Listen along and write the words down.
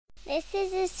This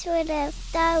is a sort of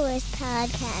Star Wars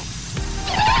podcast.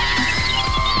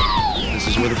 This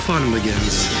is where the fun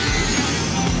begins.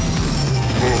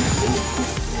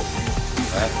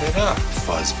 Wrap it up,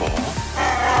 fuzzball.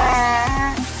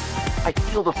 I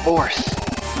feel the Force.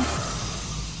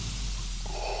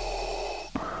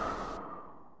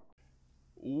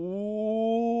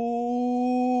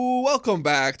 Welcome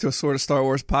back to a Sorta Star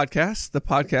Wars podcast, the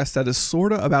podcast that is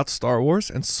sorta about Star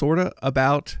Wars and sorta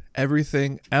about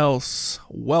everything else.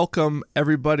 Welcome,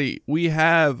 everybody. We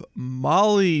have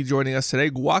Molly joining us today.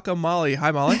 Guacamole.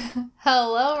 Hi, Molly.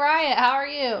 Hello, Riot. How are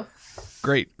you?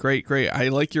 Great. I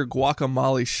like your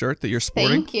guacamole shirt that you're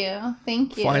sporting.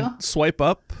 Thank you. Swipe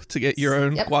up to get your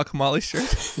own guacamole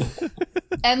shirt.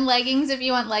 And leggings if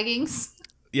you want leggings.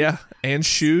 Yeah, and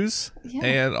shoes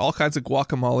and all kinds of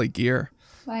guacamole gear.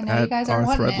 I know at you guys our are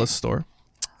wanting Threadless it. store.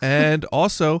 And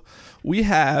also, we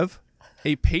have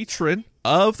a patron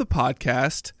of the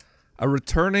podcast, a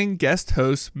returning guest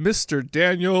host, Mr.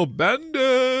 Daniel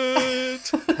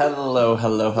Bandit. Hello.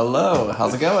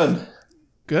 How's it going?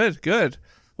 Good.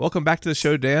 Welcome back to the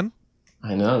show, Dan.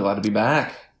 I know, glad to be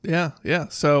back. Yeah.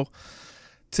 So,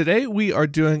 today we are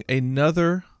doing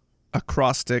another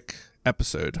acrostic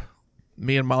episode.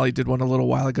 Me and Molly did one a little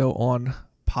while ago on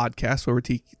podcast where we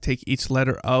take each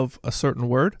letter of a certain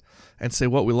word and say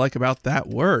what we like about that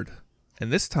word. And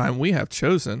this time we have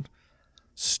chosen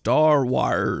Star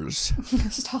Wars.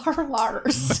 Star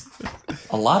Wars.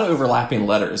 A lot of overlapping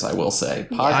letters, I will say.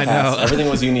 Podcasts, I know. Everything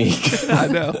was unique. I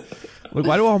know. Like,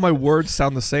 why do all my words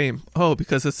sound the same? Oh,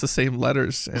 because it's the same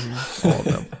letters in all of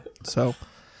them. So,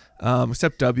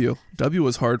 except W. W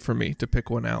was hard for me to pick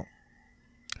one out.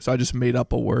 So I just made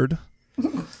up a word.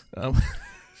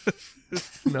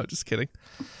 No, just kidding.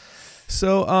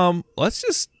 So, let's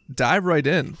just dive right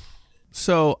in.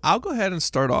 So I'll go ahead and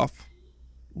start off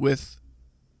with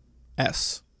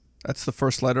S. That's the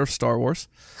first letter of Star Wars.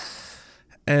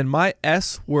 And my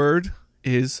S word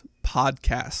is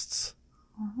podcasts.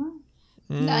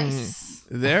 Nice.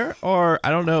 There are,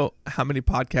 I don't know how many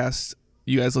podcasts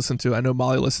you guys listen to. I know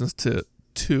Molly listens to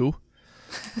 2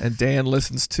 and Dan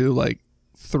listens to like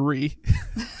 3.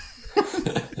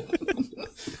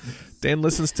 Dan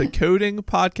listens to coding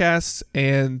podcasts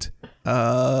and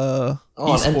on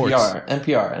esports.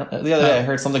 NPR. The other day I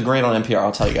heard something great on NPR.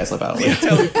 I'll tell you guys about it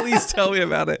later. Please tell me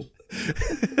about it.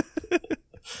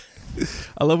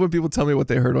 I love when people tell me what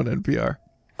they heard on NPR.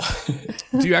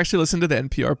 Do you actually listen to the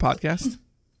NPR podcast?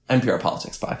 NPR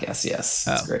Politics Podcast, yes.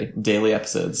 It's great. Daily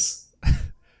episodes.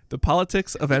 The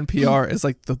politics of NPR is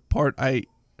like the part I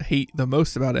hate the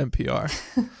most about NPR.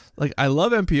 Like, I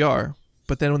love NPR,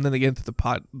 but then when they get into the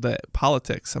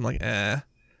politics, I'm like,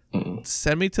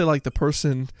 Send me to like the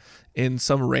person in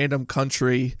some random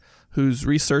country who's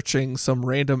researching some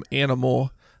random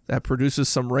animal that produces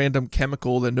some random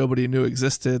chemical that nobody knew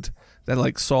existed that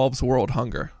like solves world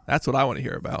hunger. That's what I want to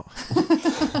hear about.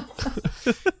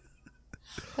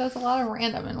 That's a lot of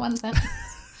random in one sentence.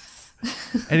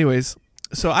 Anyways,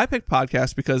 so I picked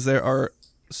podcasts because there are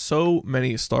so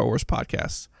many Star Wars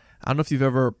podcasts. I don't know if you've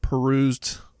ever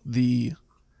perused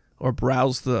or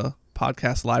browsed the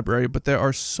podcast library, but there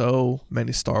are so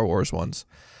many Star Wars ones.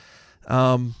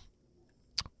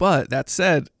 But that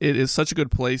said, it is such a good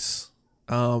place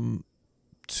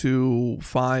to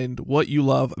find what you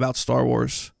love about Star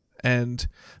Wars and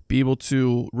be able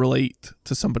to relate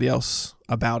to somebody else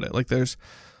about it. Like there's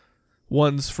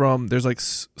like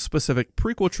specific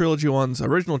prequel trilogy ones,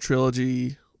 original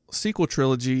trilogy, sequel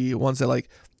trilogy, ones that like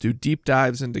do deep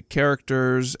dives into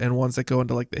characters, and ones that go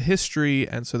into like the history.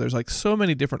 And so there's like so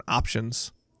many different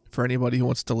options for anybody who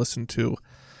wants to listen to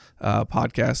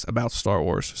podcasts about Star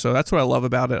Wars. So that's what I love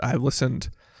about it. I've listened,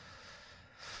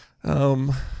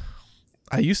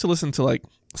 I used to listen to like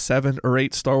 7 or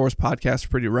 8 Star Wars podcasts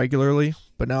pretty regularly,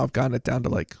 but now I've gotten it down to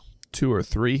like 2 or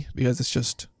 3 because it's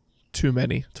just too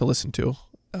many to listen to.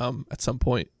 At some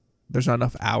point, there's not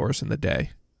enough hours in the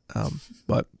day.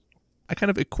 But I kind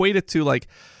of equate it to like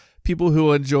people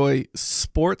who enjoy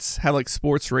sports, have like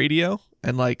sports radio,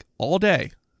 and like all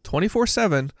day,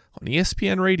 24/7 on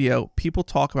ESPN radio, people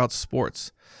talk about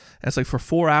sports. And it's like for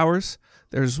 4 hours,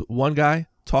 there's one guy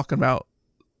talking about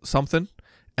something.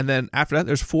 And then after that,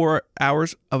 there's 4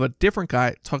 hours of a different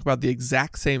guy talking about the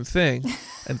exact same thing.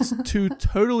 And it's 2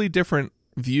 totally different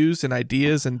views and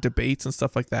ideas and debates and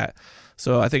stuff like that.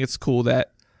 So I think it's cool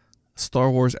that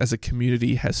Star Wars as a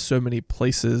community has so many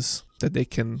places that they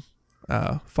can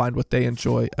find what they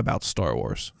enjoy about Star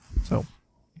Wars. So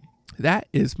that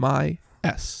is my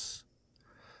S.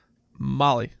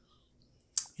 Molly,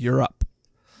 you're up.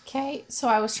 Okay, so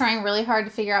I was trying really hard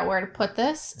to figure out where to put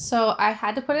this. So I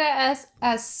had to put it as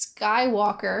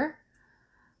Skywalker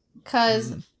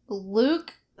Because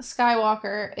Luke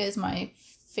Skywalker is my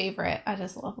favorite. I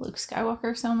just love Luke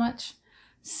Skywalker so much.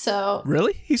 So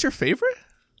Really? He's your favorite?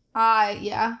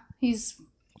 yeah, he's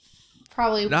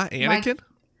probably Not Anakin?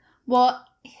 Well,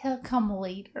 he'll come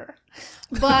later.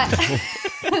 But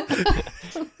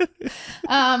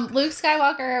Luke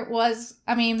Skywalker was,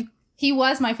 he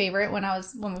was my favorite when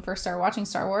we first started watching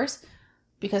Star Wars,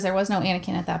 because there was no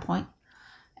Anakin at that point.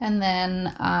 And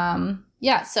then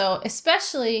so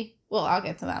especially, well, I'll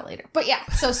get to that later. But yeah,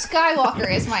 so Skywalker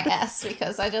is my S,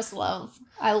 because I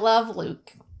love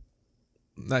Luke.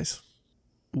 Nice.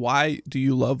 Why do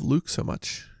you love Luke so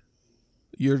much?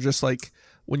 You're just like,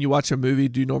 when you watch a movie,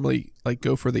 do you normally like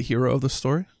go for the hero of the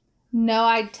story? No,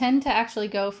 I tend to actually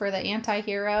go for the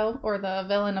anti-hero or the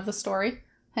villain of the story.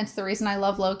 Hence the reason I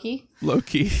love Loki.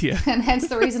 Loki, yeah. And hence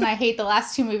the reason I hate the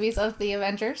last two movies of the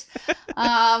Avengers. But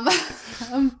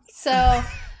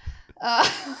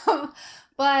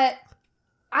I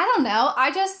don't know.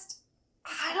 I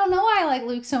don't know why I like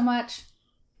Luke so much.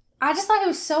 I just thought he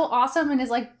was so awesome in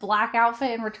his like black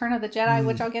outfit in Return of the Jedi,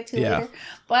 which I'll get to later.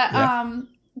 But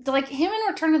like him in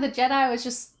Return of the Jedi was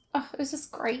just, it was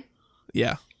just great.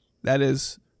 Yeah, that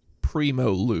is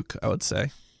primo Luke, I would say.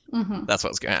 Mm-hmm. That's what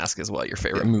I was going to ask as well. Your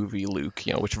favorite movie, Luke,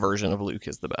 which version of Luke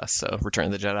is the best? So Return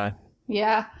of the Jedi.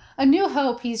 Yeah. A New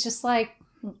Hope, he's just like,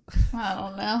 I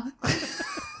don't know.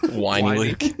 Whiny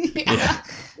Luke. Yeah.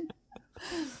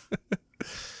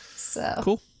 So.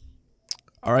 Cool.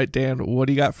 All right, Dan, what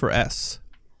do you got for S?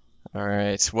 All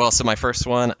right. Well, so my first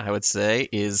one, I would say,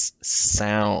 is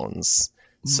sounds.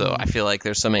 So I feel like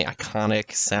there's so many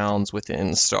iconic sounds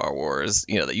within Star Wars,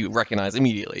 that you recognize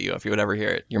immediately. If you would ever hear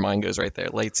it, your mind goes right there.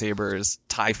 Lightsabers,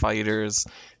 TIE fighters,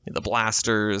 the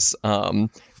blasters. And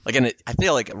I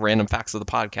feel like random facts of the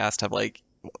podcast have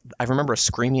I remember a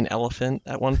screaming elephant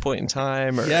at one point in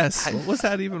time. Yes. What was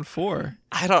that even for?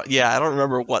 I don't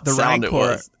remember what the sound Rancor. it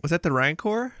was. Was that the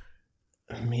Rancor?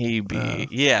 Maybe.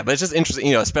 Yeah, but it's just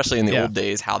interesting, especially in the old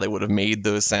days, how they would have made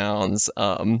those sounds,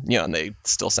 and they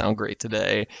still sound great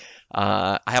today.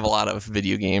 I have a lot of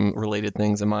video game related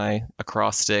things in my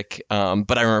acrostic,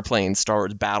 but I remember playing Star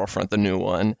Wars Battlefront, the new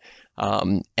one,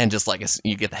 and just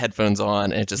you get the headphones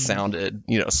on, and it just sounded,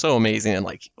 so amazing, and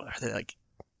are they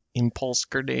impulse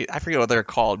grenade? I forget what they're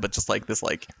called, but just this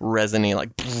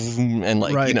resonating boom, and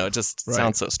right. It just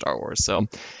sounds so Star Wars. So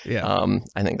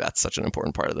I think that's such an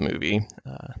important part of the movie.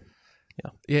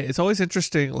 Yeah, it's always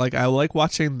interesting. I like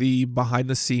watching the behind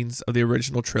the scenes of the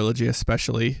original trilogy,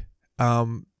 especially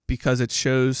because it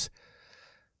shows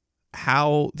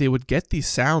how they would get these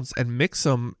sounds and mix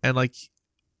them, and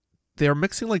they're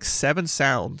mixing 7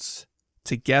 sounds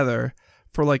together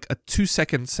for a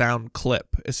 2-second sound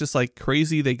clip. It's just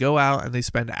crazy. They go out and they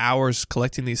spend hours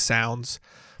collecting these sounds,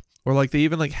 or they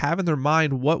even have in their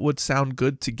mind what would sound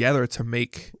good together to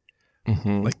make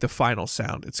the final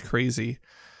sound. It's crazy.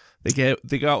 They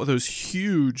go out with those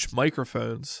huge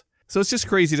microphones. So it's just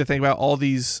crazy to think about all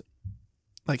these,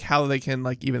 how they can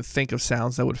even think of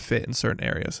sounds that would fit in certain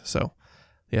areas. So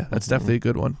yeah, that's definitely a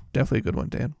good one. Definitely a good one,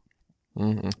 Dan.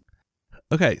 Mm-hmm.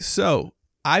 Okay, so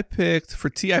I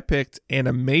picked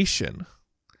animation.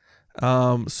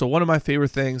 So one of my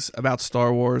favorite things about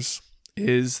Star Wars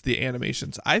is the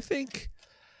animations. I think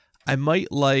I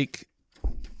might like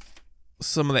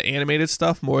some of the animated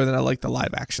stuff more than I like the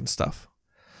live action stuff.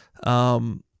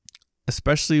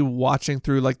 Especially watching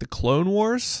through the Clone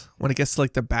Wars, when it gets to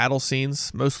the battle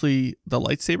scenes, mostly the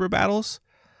lightsaber battles.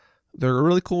 They're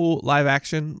really cool live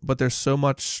action, but there's so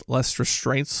much less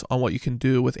restraints on what you can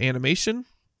do with animation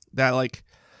that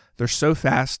they're so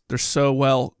fast, they're so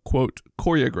well, quote,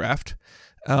 choreographed.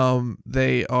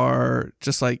 They are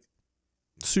just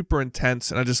super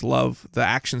intense, and I just love the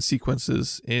action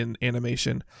sequences in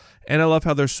animation. And I love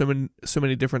how there's so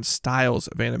many different styles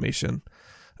of animation.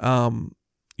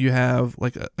 You have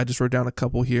I just wrote down a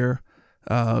couple here: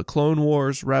 Clone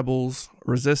Wars, Rebels,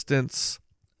 Resistance,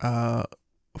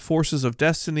 Forces of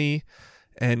Destiny,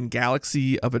 and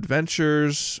Galaxy of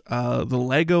Adventures. The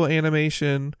Lego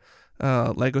animation.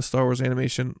 Lego Star Wars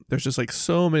animation. There's just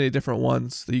so many different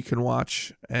ones that you can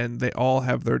watch, and they all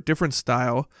have their different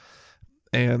style,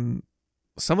 and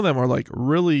some of them are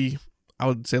really, I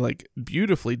would say,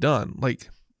 beautifully done.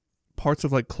 Parts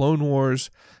of Clone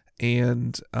Wars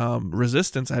and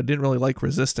Resistance. I didn't really like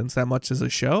Resistance that much as a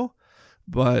show,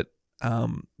 but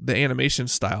the animation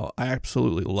style, I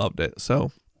absolutely loved it.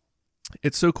 So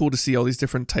it's so cool to see all these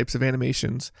different types of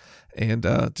animations, and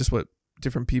just what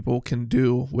different people can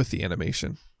do with the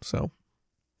animation. So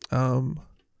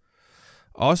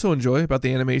also enjoy about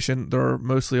the animation, they're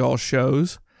mostly all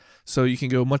shows, so you can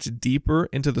go much deeper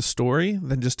into the story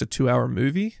than just a 2-hour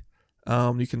movie.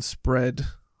 You can spread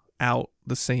out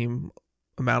the same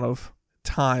amount of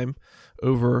time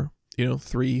over,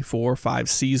 3, 4, 5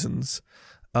 seasons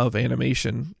of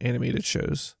animated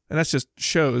shows. And that's just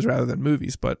shows rather than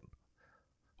movies, but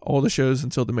all the shows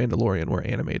until The Mandalorian were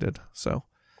animated. So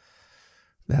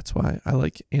that's why I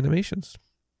like animations.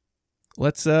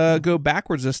 Let's go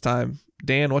backwards this time.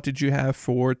 Dan, what did you have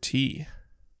for tea?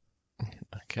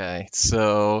 Okay,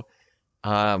 so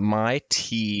my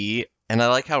tea, and I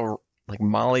like how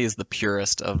Molly is the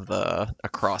purist of the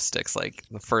acrostics. Like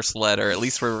the first letter, at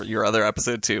least for your other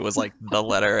episode too, was like the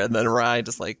letter, and then Ryan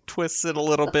just like twists it a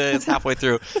little bit. It's halfway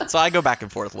through, so I go back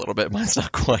and forth a little bit. Mine's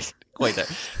not quite there,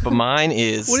 but mine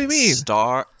is. What do you mean?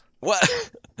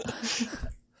 What?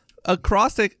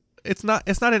 Acrostic. It's not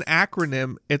an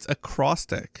acronym. It's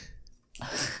acrostic.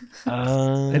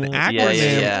 An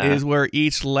acronym is where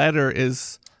each word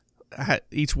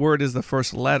is the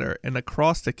first letter. An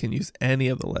acrostic can use any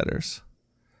of the letters.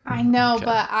 I know,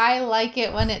 but I like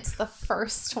it when it's the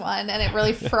first one, and it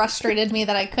really frustrated me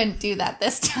that I couldn't do that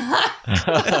this time.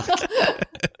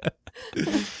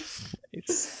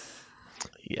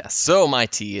 Yeah, so my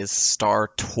tea is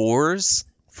Star Tours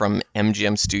from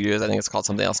MGM Studios. I think it's called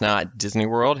something else now at Disney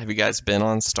World. Have you guys been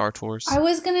on Star Tours? I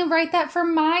was going to write that for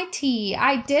my tea.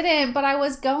 I didn't, but I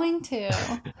was going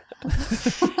to.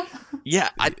 Yeah.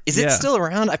 Is it still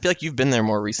around? I feel like you've been there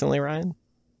more recently, Ryan.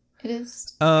 It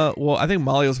is. Well, I think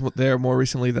Molly was there more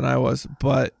recently than I was,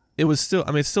 but it was still,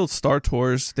 it's still Star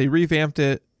Tours. They revamped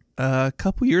it a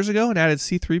couple years ago and added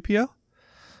C-3PO.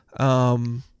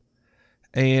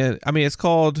 And it's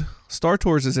called Star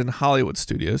Tours is in Hollywood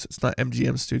Studios. It's not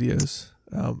MGM Studios.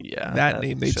 That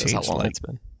name they changed like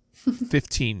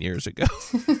 15 years ago.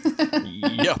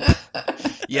 Yep.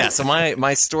 Yeah, so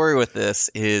my story with this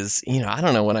is, I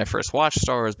don't know when I first watched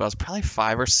Star Wars, but I was probably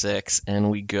 5 or 6, and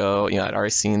we go, I'd already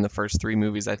seen the first 3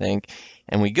 movies, I think,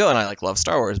 and we go, and I love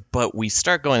Star Wars, but we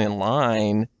start going in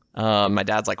line. My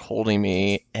dad's holding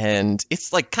me, and it's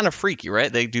kind of freaky,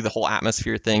 right? They do the whole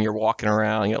atmosphere thing. You're walking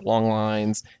around, you got long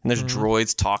lines, and there's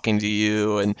droids talking to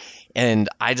you, and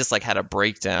I just had a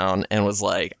breakdown and was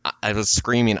I was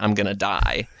screaming, I'm gonna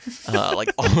die,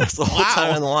 almost the whole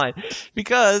time in the line,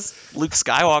 because Luke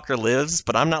Skywalker lives,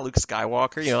 but I'm not Luke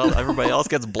Skywalker. Everybody else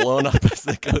gets blown up as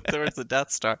they go towards the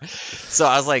Death Star. So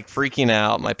I was freaking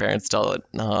out. My parents tell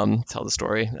the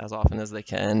story as often as they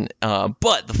can.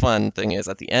 But the fun thing is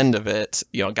at the end of it,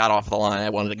 got off the line. I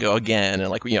wanted to go again,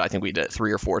 and I think we did it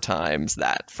 3 or 4 times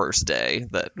that first day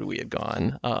that we had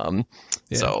gone.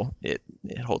 So it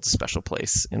holds a special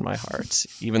place in my heart,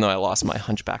 even though I lost my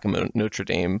Hunchback of Notre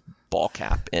Dame ball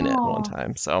cap in it one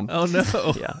time. So oh no,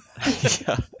 yeah,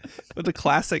 with the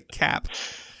classic cap.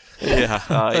 Yeah,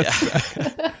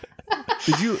 yeah.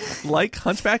 Did you like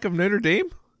Hunchback of Notre Dame?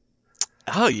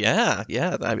 Oh yeah.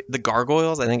 The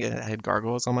gargoyles. I think I had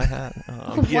gargoyles on my hat.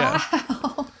 Yeah.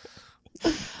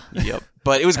 Yep.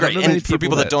 But it was great. And for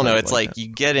people that don't know, it's you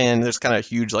get in, there's kind of a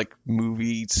huge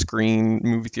movie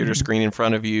theater screen in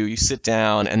front of you. You sit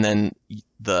down, and then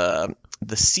the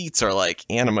seats are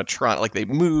animatronic, they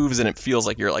moves, and it feels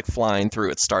like you're flying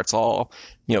through. It starts all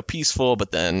peaceful,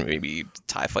 but then maybe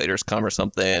TIE fighters come or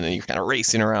something, and you're kind of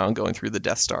racing around going through the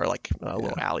Death Star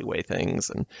little alleyway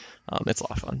things, and it's a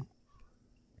lot of fun.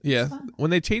 Yeah, when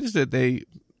they changed it, they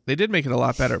did make it a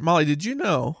lot better. Molly, did you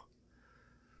know?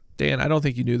 Dan, I don't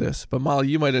think you knew this, but Molly,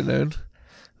 you might have known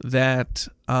that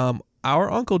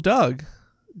our Uncle Doug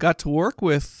got to work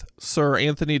with Sir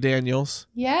Anthony Daniels.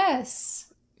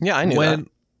 Yes. Yeah, I knew that.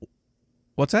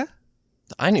 What's that?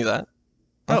 I knew that.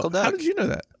 Uncle Doug. How did you know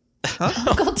that? Huh?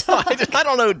 Uncle Doug. I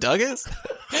don't know who Doug is.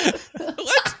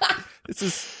 What?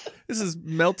 This is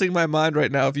melting my mind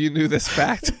right now if you knew this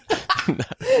fact.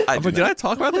 But did I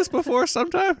talk about this before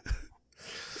sometime?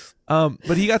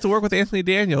 But he got to work with Anthony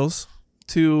Daniels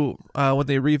to when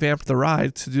they revamped the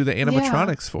ride to do the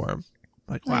animatronics for him.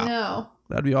 Wow, I know.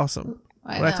 That'd be awesome.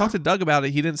 When I talked to Doug about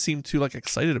it, he didn't seem too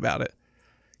excited about it.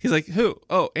 He's like, "Who?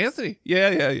 Oh, Anthony?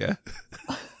 Yeah."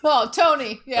 Oh,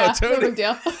 Tony. Yeah, Tony. No big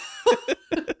deal.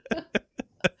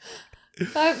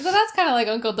 That's kind of like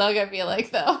Uncle Doug, I feel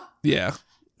like, though. Yeah.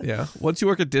 Once you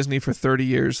work at Disney for 30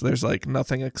 years, there's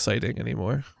nothing exciting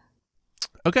anymore.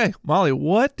 Okay, Molly,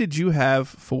 what did you have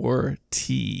for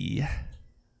tea?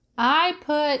 I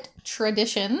put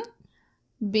tradition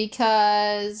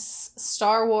because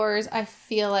Star Wars, I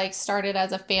feel started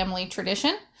as a family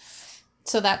tradition.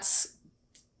 So that's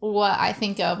what I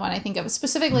think of when I think of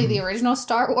specifically the original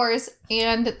Star Wars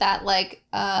and that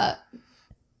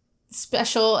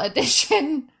special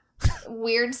edition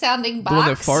weird sounding box. The one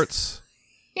that farts.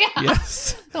 Yeah.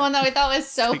 Yes. The one that we thought was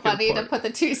so funny to put the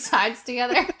 2 sides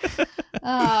together.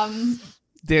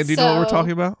 Dan, do you know what we're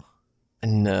talking about?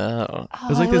 No. It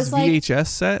was like this VHS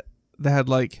set that had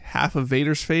like half of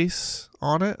Vader's face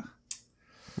on it,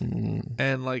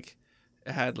 and like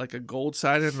it had like a gold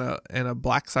side and a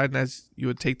black side, and as you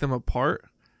would take them apart,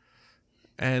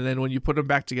 and then when you put them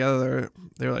back together,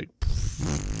 they're like.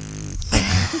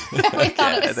 I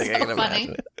thought it was so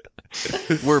funny.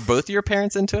 Were both your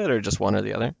parents into it, or just one or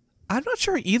the other? I'm not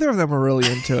sure either of them were really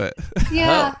into it.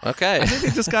 Yeah. Oh, okay. I think they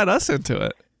just got us into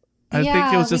it. I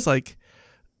think it was just like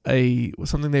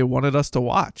something they wanted us to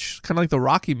watch, kind of like the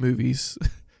Rocky movies.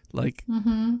 Like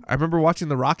I remember watching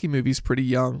the Rocky movies pretty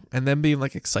young, and then being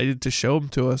like excited to show them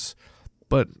to us.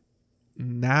 But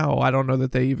now I don't know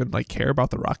that they even like care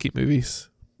about the Rocky movies.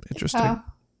 Interesting. Oh.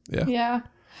 Yeah.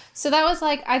 So that was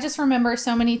like, I just remember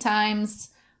so many times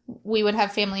we would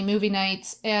have family movie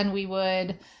nights, and we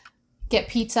would get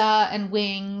pizza and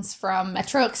wings from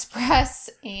Metro Express,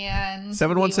 and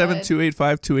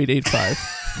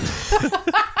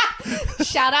 717-285-2885.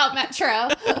 shout out Metro.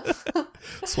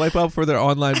 Swipe up for their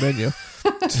online menu.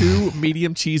 2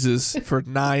 medium cheeses for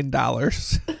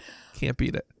 $9. Can't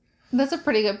beat it. That's a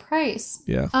pretty good price.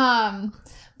 Yeah.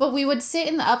 But we would sit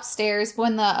in the upstairs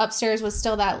when the upstairs was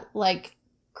still that like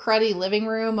cruddy living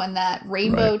room, when that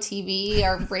rainbow TV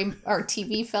our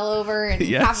TV fell over, and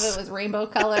half of it was rainbow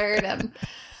colored, and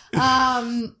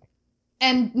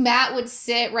Matt would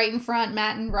sit right in front.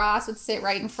 Matt and Ross would sit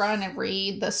right in front and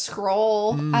read the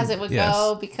scroll as it would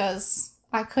go, because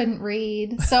I couldn't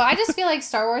read. So I just feel like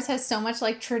Star Wars has so much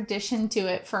like tradition to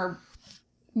it for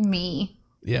me.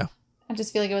 Yeah. I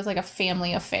just feel like it was like a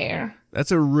family affair.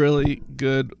 That's a really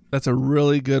good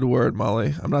word,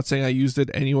 Molly. I'm not saying I used it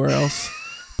anywhere else,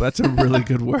 but that's a really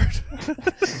good word.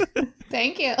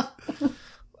 Thank you.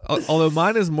 Although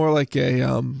mine is more like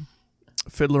a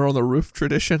Fiddler on the Roof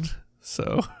tradition.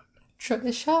 So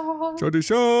Tradition.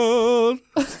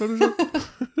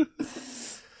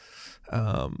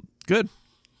 Good.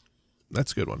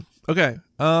 That's a good one. Okay.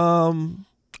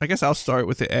 I guess I'll start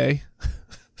with the A.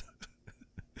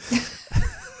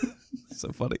 So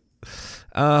funny.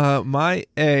 My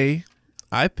A,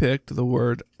 I picked the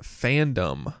word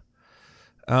fandom.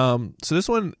 So this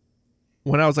one,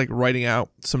 when I was like writing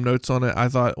out some notes on it, I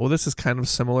thought, well, this is kind of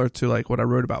similar to like what I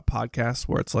wrote about podcasts,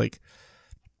 where it's like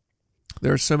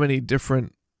there are so many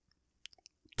different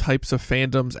types of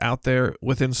fandoms out there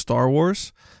within Star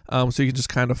Wars. So you can just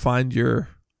kind of find your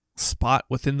spot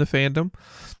within the fandom.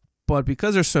 But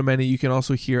because there's so many, you can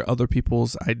also hear other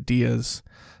people's ideas.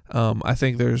 I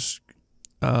think there's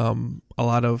a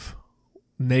lot of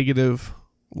negative,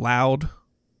 loud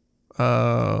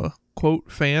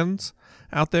quote fans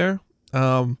out there.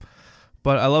 But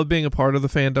I love being a part of the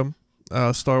fandom,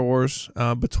 Star Wars.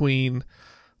 Between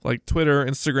like Twitter,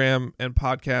 Instagram, and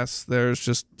podcasts, there's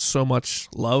just so much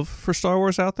love for Star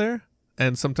Wars out there.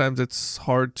 And sometimes it's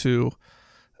hard to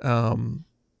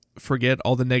forget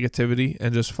all the negativity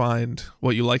and just find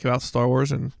what you like about Star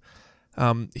Wars and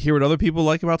hear what other people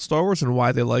like about Star Wars and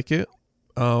why they like it.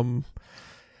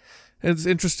 It's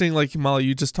interesting, like Molly,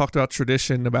 you just talked about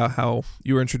tradition, about how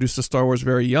you were introduced to Star Wars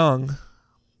very young,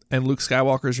 and Luke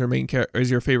Skywalker is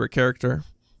your favorite character,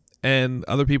 and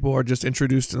other people are just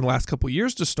introduced in the last couple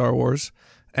years to Star Wars,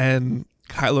 and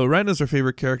Kylo Ren is their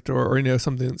favorite character, or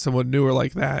someone newer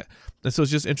like that. And so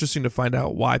it's just interesting to find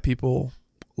out why people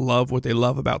love what they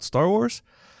love about Star Wars.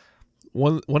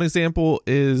 One example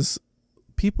is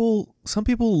some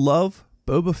people love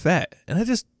Boba Fett, and I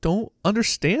just don't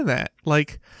understand that.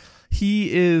 Like,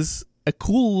 he is a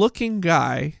cool looking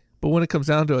guy, but when it comes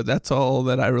down to it, that's all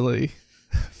that I really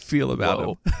feel about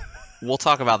him. We'll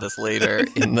talk about this later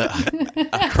in the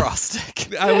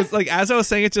acrostic. I was like, as I was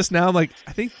saying it just now, I'm like,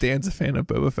 I think Dan's a fan of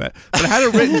Boba Fett, but I had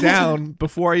it written down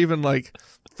before I even like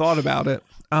thought about it.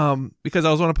 Because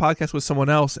I was on a podcast with someone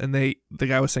else, and the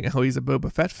guy was saying, oh, he's a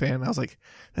Boba Fett fan. I was like,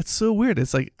 that's so weird.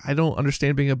 It's like, I don't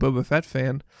understand being a Boba Fett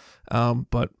fan.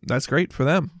 But that's great for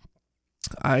them.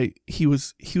 He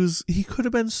could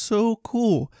have been so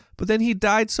cool, but then he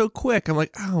died so quick. I'm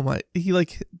like, oh my, he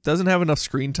like doesn't have enough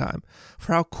screen time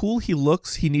for how cool he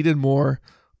looks. He needed more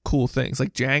cool things.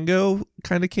 Like Django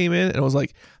kind of came in and was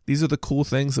like, these are the cool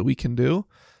things that we can do,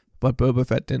 but Boba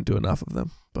Fett didn't do enough of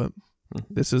them. But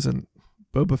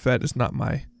Boba Fett is not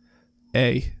my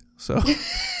A, so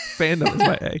fandom is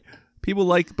my A. People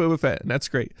like Boba Fett, and that's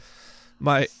great.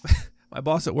 My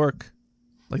boss at work,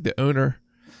 like the owner,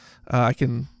 I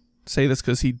can say this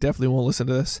because he definitely won't listen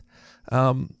to this.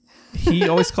 He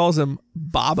always calls him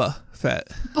Boba Fett.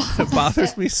 It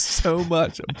bothers me so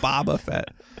much. Boba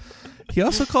Fett. He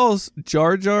also calls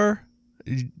Jar Jar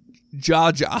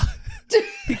Jaja.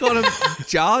 He called him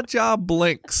Jaja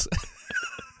Blinks.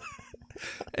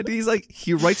 And he's like,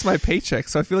 he writes my paycheck,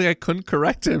 so I feel like I couldn't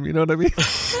correct him. You know what I mean?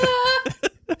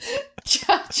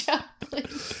 Jar Jar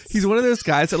Binks. He's one of those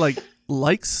guys that like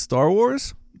likes Star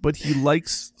Wars, but he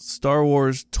likes Star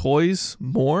Wars toys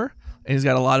more, and he's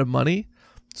got a lot of money.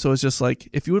 So it's just like,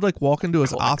 if you would like walk into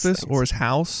his office or his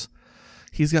house,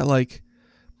 he's got like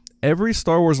every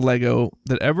Star Wars Lego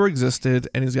that ever existed,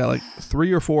 and he's got like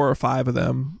 3 or 4 or 5 of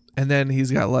them. And then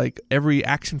he's got like every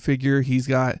action figure. He's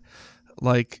got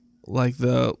like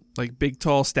the like big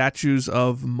tall statues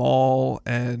of Maul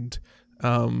and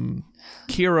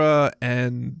Kira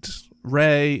and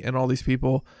Rey and all these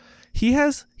people. He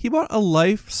bought a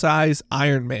life-size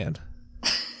Iron Man.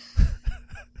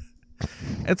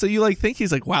 And so you like think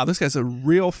he's like, wow, this guy's a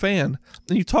real fan.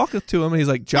 And you talk to him and he's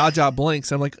like, Jar Jar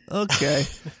Binks. I'm like, okay,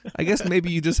 I guess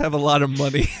maybe you just have a lot of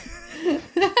money.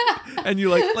 And you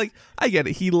like I get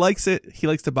it. He likes it. He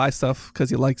likes to buy stuff because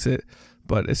he likes it.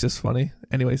 But it's just funny.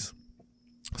 Anyways,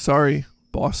 sorry,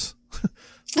 boss.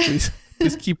 Please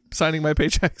keep signing my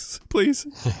paychecks, please.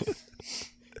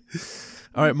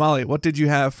 All right, Molly, what did you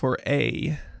have for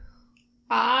A?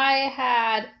 I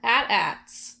had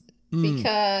AT-ATs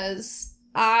because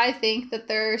I think that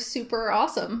they're super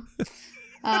awesome.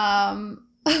 What?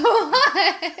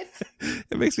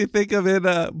 It makes me think of in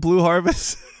Blue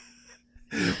Harvest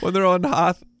when they're on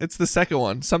Hoth. It's the second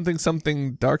one,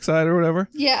 something dark side or whatever.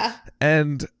 Yeah.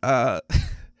 And they're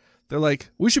like,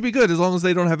 we should be good as long as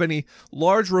they don't have any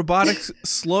large robotic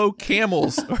slow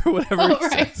camels or whatever. Oh,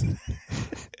 right. Says.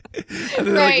 And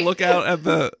then they like look out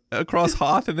at across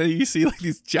Hoth, and then you see like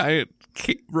these giant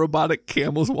robotic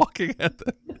camels walking at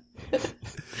them.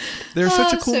 They're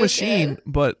such a cool machine, good.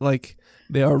 But like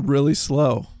they are really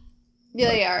slow.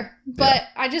 Yeah, they are. But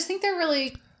I just think they're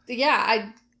really,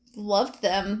 I loved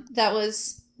them. That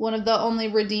was one of the only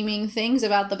redeeming things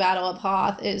about the Battle of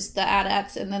Hoth is the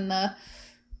AT-ATs and then the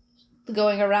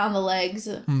going around the legs.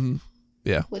 Mm-hmm.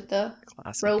 Yeah. With the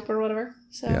rope or whatever.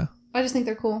 So I just think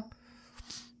they're cool.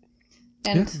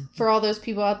 And for all those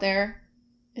people out there,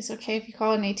 it's okay if you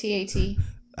call it an AT-AT.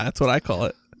 That's what I call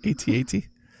it. AT-AT.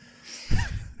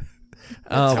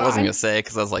 I wasn't going to say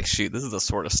because I was like, shoot, this is a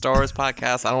sort of Star Wars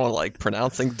podcast. I don't want to like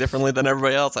pronounce things differently than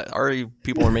everybody else. Already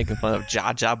people were making fun of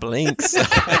Jar Jar Binks.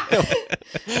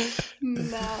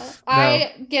 No.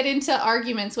 I get into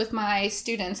arguments with my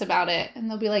students about it, and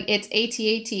they'll be like, it's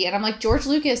AT-AT. And I'm like, George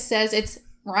Lucas says it's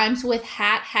rhymes with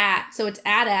hat, so it's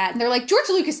AT-AT. And they're like, George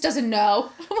Lucas doesn't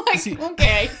know. I'm like,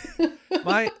 okay.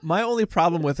 my only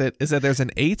problem with it is that there's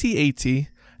an AT-AT, and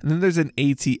then there's an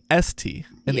AT-ST.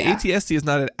 And the AT-ST is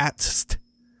not an AT-ST.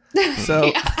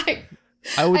 So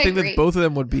I would think that both of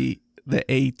them would be the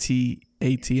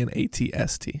AT-AT and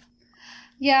AT-ST.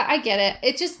 Yeah, I get it.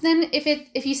 It just then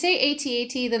if you say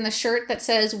AT-AT, then the shirt that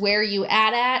says where you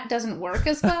at doesn't work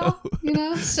as well, you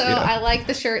know? So I like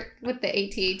the shirt with the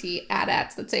AT-AT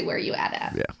AT-ATs that say where you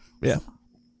at. Yeah.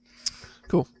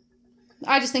 Cool.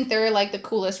 I just think they're like the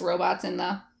coolest robots in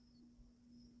the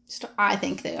I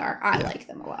think they are. I like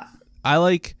them a lot.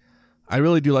 I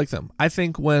really do like them. I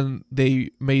think when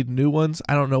they made new ones,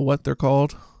 I don't know what they're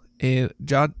called. In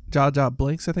Jar Jar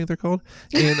Binks, I think they're called.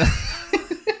 In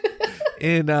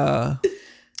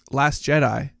Last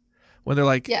Jedi, when they're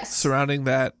like surrounding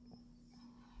that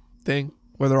thing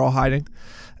where they're all hiding,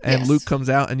 and Luke comes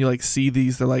out, and you like see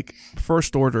these. They're like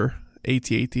First Order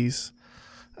AT-ATs.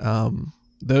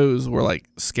 Those were like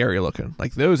scary looking.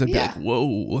 Like those, I'd be like,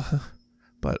 whoa.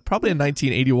 But probably in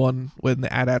 1981, when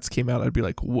the AT-ATs came out, I'd be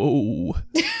like, whoa.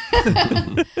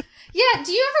 Yeah,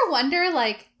 do you ever wonder,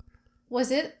 like,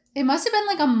 was it must have been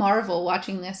like a marvel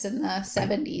watching this in the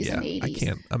 70s and 80s. I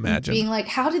can't imagine. Being like,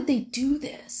 how did they do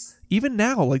this? Even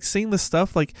now, like, seeing the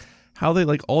stuff, like, how they,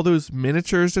 like, all those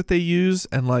miniatures that they use,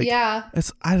 and, like,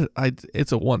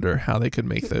 it's a wonder how they could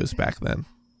make those back then.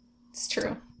 It's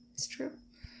true.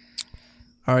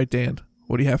 All right, Dan,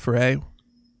 what do you have for A?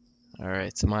 All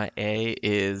right, so my A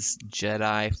is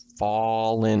Jedi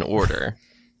Fallen Order.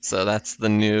 So that's the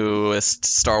newest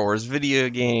Star Wars video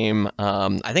game.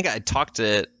 I think I talked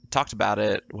about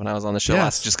it when I was on the show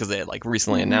last, just because they had like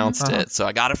recently announced it. So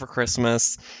I got it for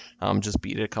Christmas. Just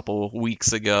beat it a couple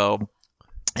weeks ago,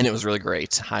 and it was really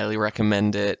great. Highly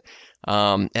recommend it.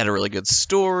 It had a really good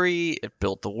story. It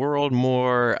built the world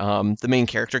more. The main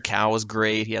character, Cal, was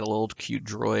great. He had a little cute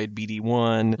droid,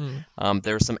 BD-1.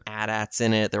 There were some AT-ATs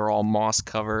in it. They were all moss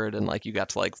covered, and like you got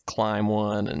to like climb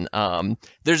one. And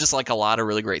there's just like a lot of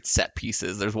really great set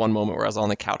pieces. There's one moment where I was on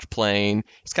the couch playing.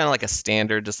 It's kind of like a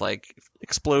standard, just like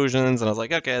explosions, and I was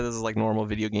like, okay, this is like normal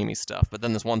video gamey stuff. But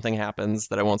then this one thing happens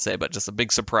that I won't say, but just a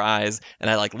big surprise, and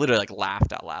I like literally like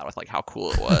laughed out loud with like how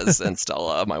cool it was. And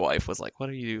Stella, my wife, was like, what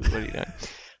are you doing?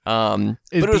 But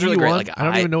it was really great. Like, I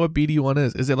don't even know what BD1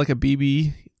 is. Is it like a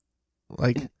BB?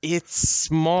 Like, it's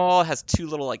small, has two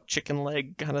little like chicken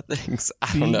leg kind of things.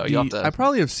 I don't know. You have to. I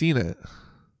probably have seen it.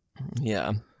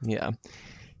 Yeah.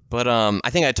 But I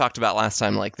think I talked about last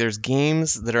time, like there's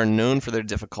games that are known for their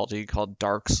difficulty called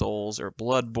Dark Souls or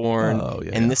Bloodborne,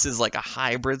 and this is like a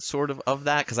hybrid sort of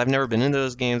that, because I've never been into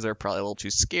those games. They're probably a little too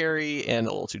scary and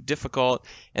a little too difficult,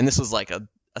 and this was like a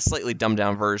slightly dumbed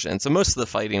down version. So most of the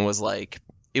fighting was like,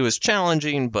 it was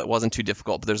challenging but wasn't too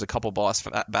difficult, but there's a couple boss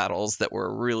battles that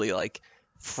were really like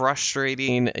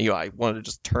frustrating. I wanted to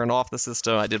just turn off the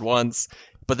system. I did once.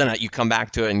 But then you come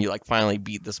back to it and you like finally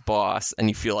beat this boss and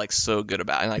you feel like so good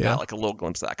about it. And I got like a little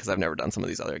glimpse of that because I've never done some of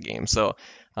these other games. So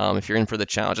if you're in for the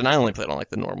challenge, and I only played on like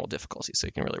the normal difficulty, so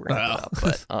you can really ramp it up.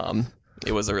 But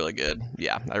it was a really good,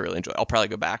 I really enjoyed it. I'll probably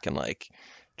go back and like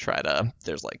try to,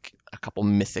 there's like a couple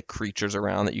mythic creatures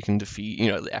around that you can defeat,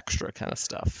 the extra kind of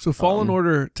stuff. So Fallen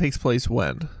Order takes place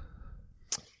when?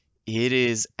 It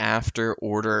is after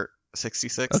Order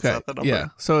 66. Okay. Is that the number? Yeah.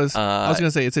 So I was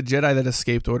gonna say it's a Jedi that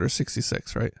escaped Order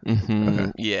 66, right? Mm-hmm.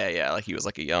 Okay. Yeah. Like he was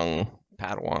like a young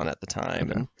Padawan at the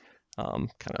time, and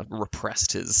kind of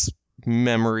repressed his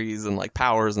memories and like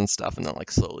powers and stuff, and then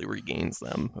like slowly regains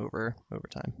them over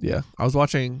time. Yeah. I was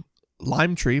watching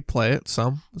Lime Tree play it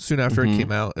some soon after it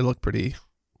came out. It looked pretty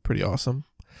awesome.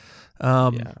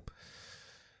 I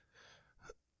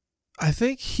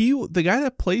think the guy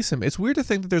that plays him. It's weird to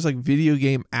think that there's like video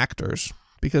game actors,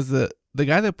 because the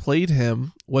guy that played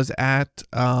him was at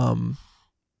when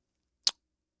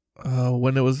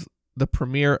it was the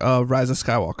premiere of Rise of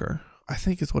Skywalker, I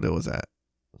think is what it was at,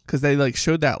 because they like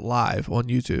showed that live on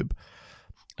YouTube,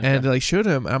 and they like showed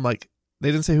him, and I'm like, they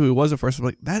didn't say who he was at first. I'm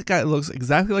like, that guy looks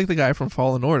exactly like the guy from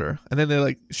Fallen Order, and then they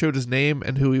like showed his name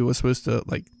and who he was supposed to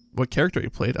like, what character he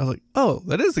played. I was like, oh,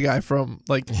 that is the guy from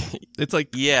like, it's like,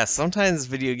 yeah, sometimes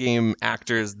video game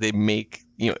actors, they make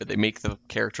the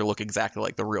character look exactly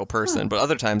like the real person, but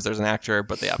other times there's an actor,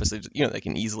 but they obviously, they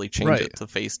can easily change it to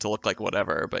face to look like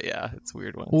whatever. But yeah, it's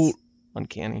weird when it's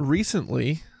uncanny.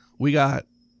 Recently we got,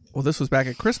 this was back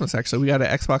at Christmas actually, we got an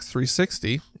Xbox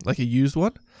 360, like a used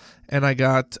one, and I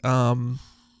got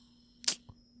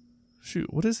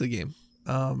what is the game?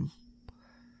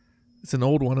 It's an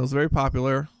old one. It was very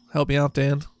popular. Help me out,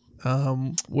 Dan.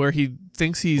 Where he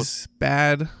thinks he's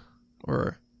bad,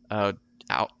 or not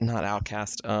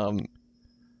Outcast. I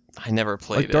never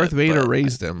played like Darth Vader but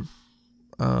raised him.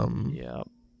 Yeah.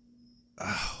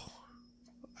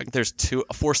 There's two.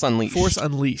 Force Unleashed. Force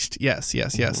Unleashed. Yes.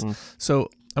 So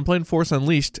I'm playing Force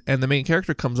Unleashed, and the main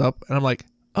character comes up, and I'm like,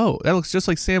 oh, that looks just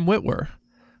like Sam Witwer,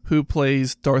 who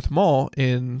plays Darth Maul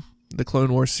in the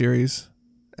Clone Wars series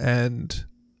and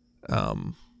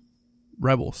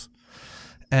Rebels.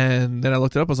 And then I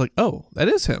looked it up. I was like, oh, that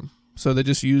is him. So they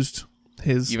just used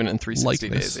his even in 360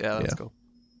 likeness. days. Yeah, that's cool.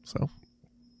 So,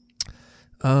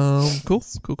 cool.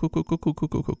 Sweet.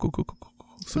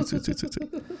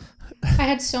 I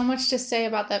had so much to say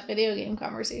about that video game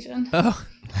conversation. Oh,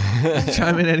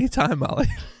 chime in anytime, Molly.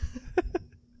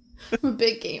 I'm a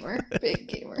big gamer.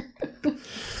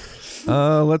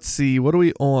 Let's see. What are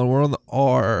we on? We're on the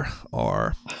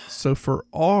R. So for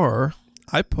R,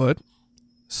 I put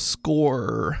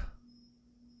score,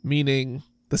 meaning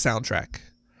the soundtrack.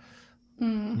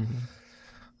 John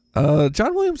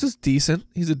Williams is decent.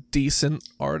 He's a decent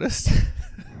artist.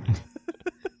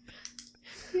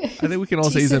 I think we can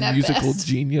all say he's a musical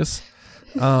genius.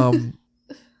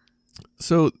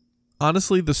 So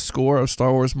honestly, the score of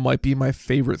Star Wars might be my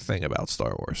favorite thing about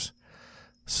Star Wars.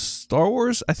 Star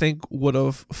Wars, I think, would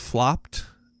have flopped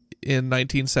in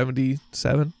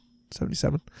 1977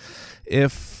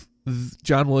 if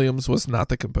John Williams was not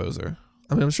the composer.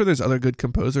 I mean, I'm sure there's other good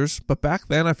composers, but back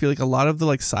then I feel like a lot of the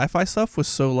like sci-fi stuff was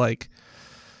so like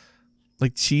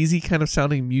cheesy kind of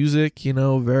sounding music,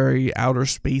 very outer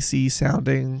spacey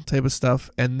sounding type of stuff,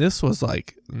 and this was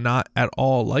like not at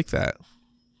all like that.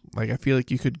 Like, I feel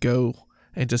like you could go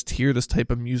and just hear this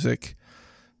type of music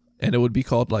and it would be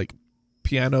called like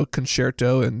piano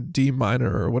concerto in D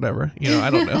minor or whatever, I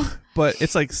don't know. But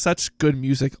it's like such good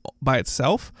music by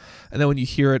itself, and then when you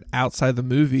hear it outside the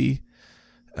movie,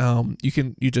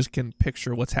 you just can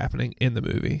picture what's happening in the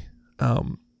movie.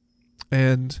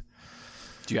 And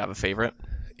do you have a favorite?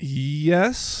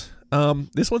 Yes.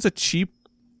 This one's a cheap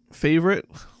favorite.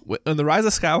 In the Rise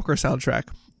of Skywalker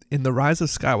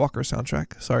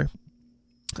soundtrack, sorry.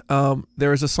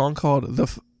 There is a song called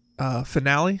The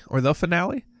Finale.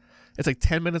 It's like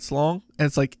 10 minutes long, and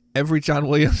it's like every John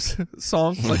Williams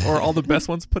song, like, or all the best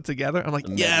ones put together. I'm like,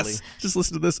 yes, just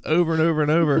listen to this over and over and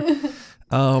over.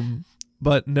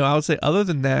 But no, I would say other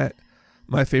than that,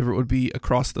 my favorite would be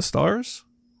Across the Stars,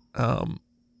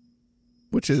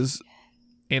 which is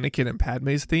Anakin and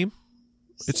Padme's theme.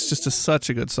 It's just such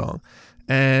a good song.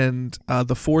 And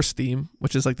the Force theme,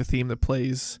 which is like the theme that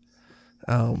plays,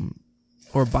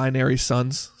 or Binary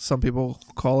Suns, some people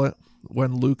call it,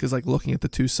 when Luke is like looking at the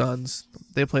two suns.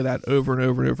 They play that over and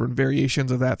over and over, and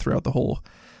variations of that throughout the whole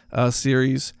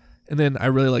series. And then I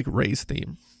really like Rey's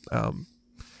theme.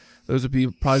 Those would be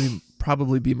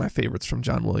probably be my favorites from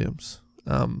John Williams.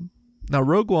 Now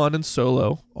Rogue One and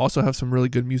Solo also have some really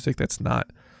good music that's not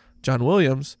John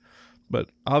Williams, but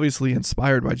obviously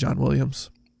inspired by John Williams.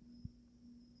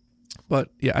 But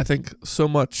yeah, I think so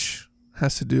much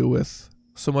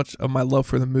of my love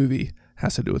for the movie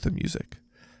has to do with the music.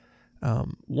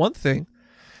 One thing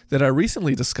that I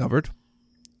recently discovered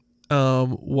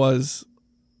was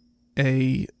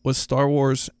Star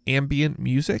Wars ambient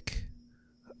music.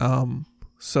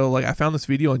 So like I found this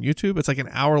video on YouTube. It's like an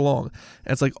hour long.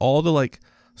 And it's like all the like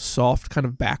soft kind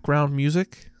of background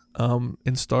music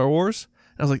in Star Wars.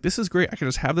 And I was like, this is great. I can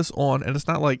just have this on, and it's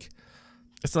not like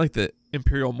the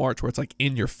Imperial March where it's like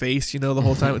in your face, the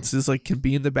whole time. It's just like can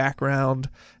be in the background,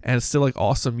 and it's still like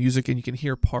awesome music, and you can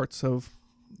hear parts of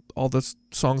all the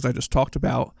songs I just talked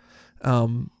about.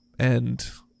 And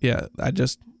yeah,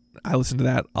 I listen to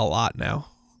that a lot now.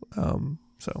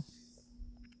 So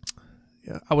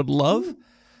yeah,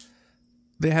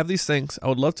 they have these things I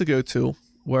would love to go to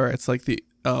where it's like the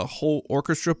whole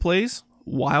orchestra plays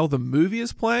while the movie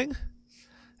is playing.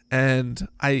 And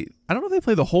I don't know if they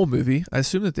play the whole movie. I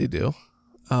assume that they do,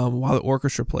 while the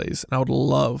orchestra plays. And I would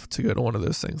love to go to one of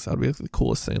those things. That would be like the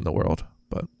coolest thing in the world.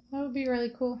 But that would be really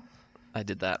cool. I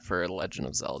did that for Legend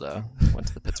of Zelda. Went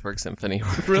to the Pittsburgh Symphony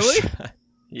Orchestra. Really?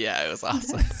 Yeah, it was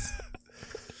awesome.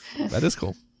 That is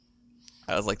cool.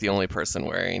 I was like the only person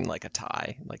wearing like a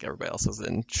tie. Like everybody else was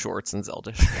in shorts and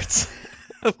Zelda shirts.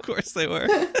 Of course they were.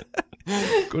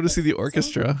 Go to see the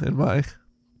orchestra in my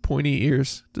pointy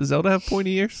ears. Does Zelda have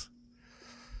pointy ears?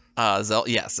 Yeah,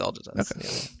 Zelda does.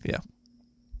 Okay. Yeah.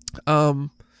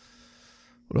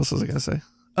 What else was I gonna say?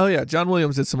 Oh yeah, John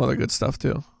Williams did some other good stuff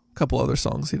too. A couple other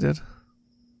songs he did.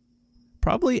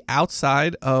 Probably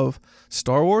outside of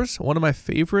Star Wars, one of my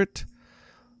favorite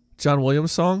John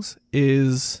Williams songs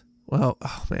is, well,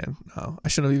 oh man, no, I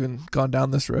shouldn't have even gone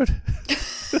down this road.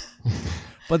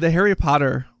 But the Harry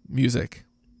Potter music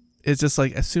is just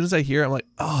like, as soon as I hear it, I'm like,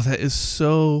 oh, that is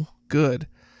so good.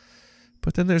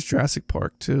 But then there's Jurassic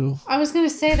Park too. I was going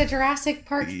to say the Jurassic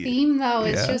Park theme, though.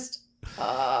 It's just,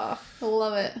 I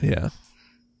love it. Yeah.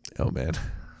 Oh, man.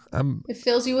 It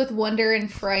fills you with wonder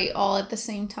and fright all at the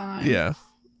same time. Yeah.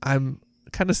 I'm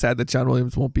kind of sad that John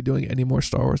Williams won't be doing any more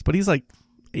Star Wars, but he's like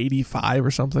 85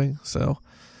 or something. So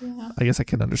yeah. I guess I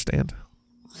can understand.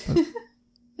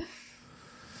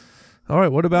 All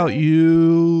right. What about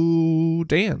you,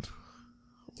 Dan?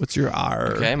 What's your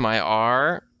R? Okay. My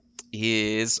R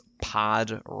is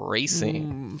pod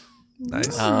racing.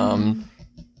 Nice.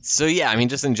 So yeah, I mean,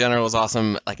 just in general, it was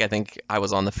awesome. Like, I think I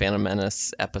was on the Phantom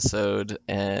Menace episode,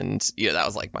 and that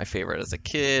was like my favorite as a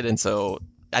kid. And so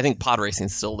I think pod racing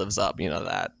still lives up.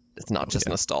 That it's not just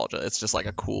nostalgia; it's just like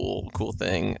a cool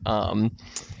thing.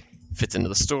 Fits into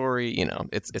the story.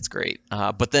 It's great.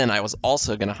 But then I was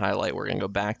also going to highlight. We're going to go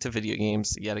back to video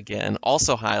games yet again.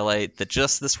 Also highlight that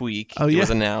just this week it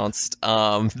was announced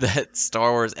that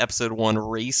Star Wars Episode 1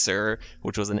 Racer,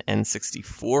 which was an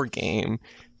N64 game,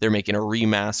 they're making a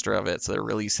remaster of it. So they're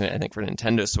releasing it, I think, for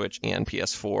Nintendo Switch and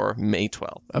PS4 May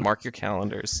 12th. Okay. Mark your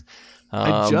calendars.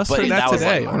 I just heard that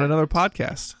today on another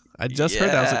podcast. I just heard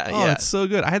that. I was like, it's so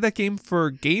good. I had that game for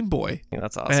Game Boy. Yeah,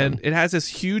 that's awesome. And it has this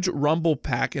huge rumble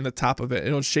pack in the top of it.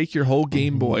 It'll shake your whole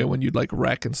Game Boy when you'd like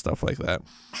wreck and stuff like that.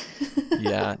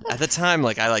 Yeah. At the time,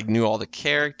 like, I like knew all the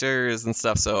characters and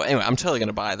stuff. So anyway, I'm totally going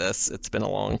to buy this. It's been a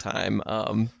long time.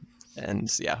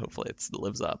 And yeah, hopefully it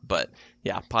lives up. But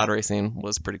yeah, pod racing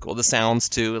was pretty cool. The sounds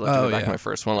too, like back to my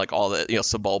first one, like all the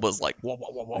Sebulba's like whoa,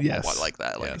 whoa, whoa, whoa, whoa, like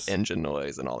that, like engine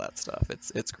noise and all that stuff.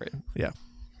 It's great. Yeah,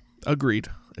 agreed.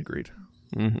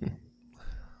 Mm-hmm.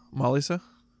 Melissa?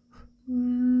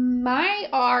 My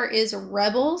R is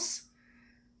Rebels.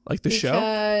 Like the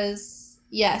show?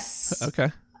 Yes.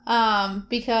 Okay.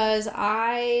 Because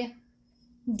I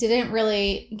didn't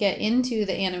really get into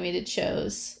the animated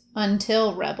shows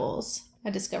until Rebels. I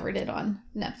discovered it on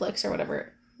Netflix or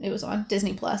whatever it was on,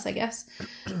 Disney Plus, I guess.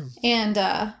 And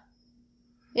I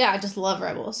just love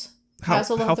Rebels. I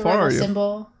also love the Rebel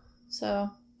symbol. So,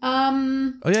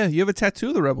 oh yeah, you have a tattoo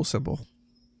of the Rebel symbol.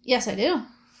 Yes, I do.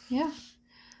 Yeah.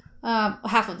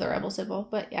 Half of the Rebel symbol,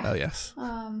 but yeah. Oh yes.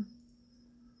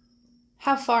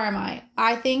 How far am I?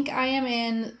 I think I am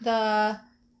in the.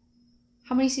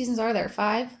 How many seasons are there?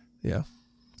 5? Yeah,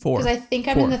 4. Because I think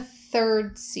I'm in the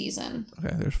 3rd season.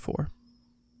 Okay, there's 4.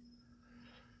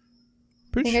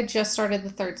 I think I just started the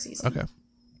 3rd season. Okay.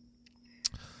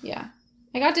 Yeah.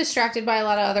 I got distracted by a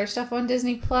lot of other stuff on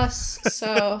Disney Plus,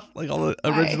 so... Like all the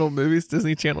original movies,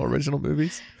 Disney Channel original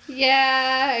movies?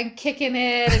 Yeah, and Kicking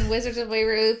It and Wizards of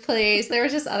Waverly Place. There were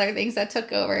just other things that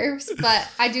took over. But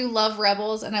I do love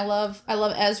Rebels, and I love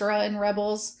Ezra in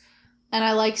Rebels. And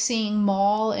I like seeing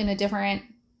Maul in a different...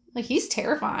 Like, he's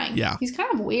terrifying. Yeah. He's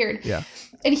kind of weird. Yeah.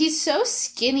 And he's so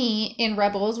skinny in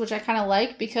Rebels, which I kind of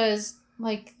like because,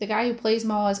 like, the guy who plays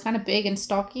Maul is kind of big and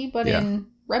stocky. But in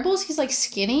Rebels, he's, like,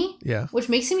 skinny. Yeah. Which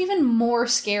makes him even more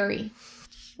scary.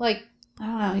 Like, I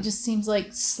don't know. He just seems,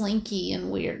 like, slinky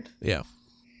and weird. Yeah.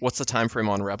 What's the time frame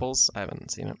on Rebels? I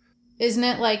haven't seen it. Isn't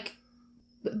it, like,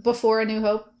 before A New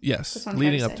Hope? Yes.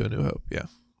 Leading up to A New Hope. Yeah.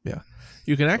 Yeah.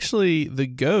 You can actually... The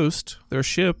Ghost, their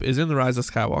ship, is in The Rise of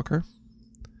Skywalker.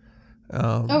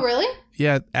 Oh, really?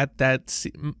 Yeah, at that...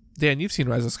 Dan, you've seen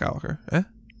Rise of Skywalker, eh?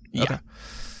 Yeah. Okay.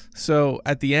 So,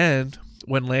 at the end,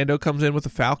 when Lando comes in with the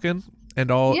Falcon and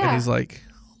he's like,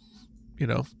 you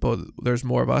know, but there's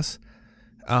more of us.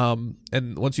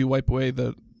 And once you wipe away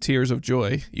the tears of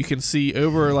joy, you can see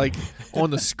over, like,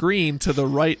 on the screen to the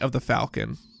right of the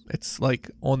Falcon. It's, like,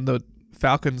 on the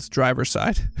Falcon's driver's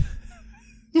side.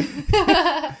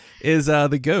 is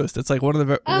the Ghost. It's like one of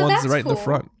the ones right in the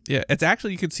front. Yeah, it's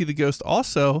actually, you can see the Ghost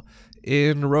also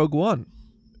in Rogue One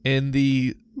in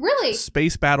the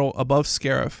space battle above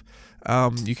Scarif.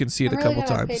 You can see it a couple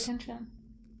times. Pay attention.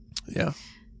 Yeah.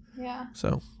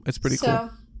 So it's pretty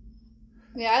cool.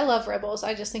 Yeah, I love Rebels.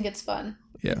 I just think it's fun.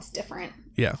 Yeah, it's different.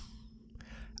 Yeah.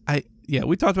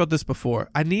 We talked about this before.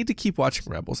 I need to keep watching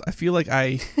Rebels. I feel like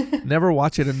I never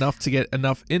watch it enough to get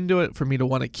enough into it for me to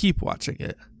want to keep watching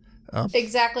it.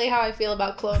 Exactly how I feel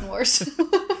about Clone Wars.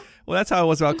 Well, that's how it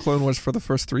was about Clone Wars for the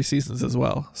first 3 seasons as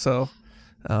well. So,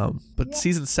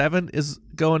 season 7 is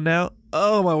going now.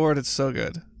 Oh my word, it's so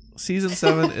good. Season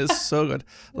 7 is so good.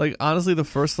 Like, honestly, the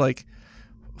first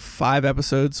 5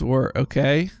 episodes were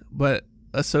okay, but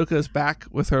Ahsoka is back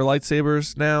with her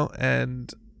lightsabers now,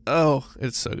 and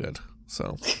it's so good.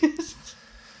 So,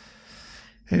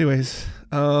 anyways,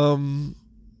 I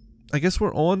guess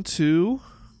we're on to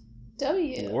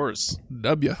Wars.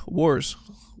 Wars.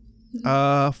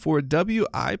 For W,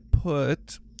 I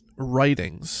put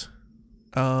writings,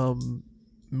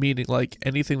 meaning like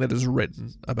anything that is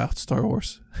written about Star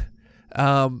Wars,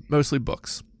 mostly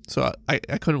books. So I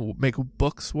couldn't make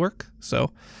books work,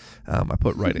 so I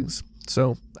put writings.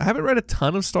 So I haven't read a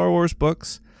ton of Star Wars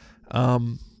books.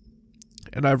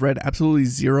 And I've read absolutely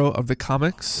 0 of the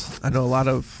comics. I know a lot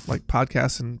of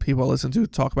podcasts and people I listen to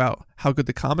talk about how good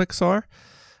the comics are.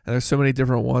 And there's so many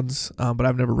different ones, but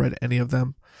I've never read any of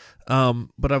them.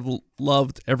 But I've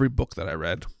loved every book that I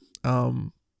read.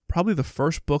 Probably the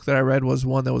first book that I read was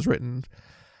one that was written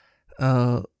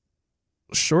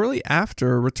shortly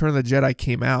after Return of the Jedi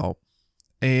came out.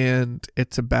 And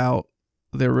it's about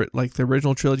the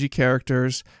original trilogy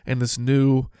characters and this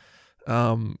new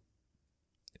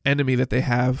enemy that they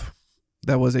have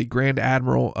that was a Grand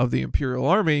Admiral of the Imperial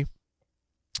Army,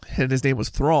 and his name was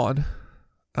Thrawn,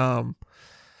 and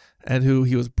who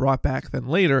he was brought back then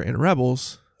later in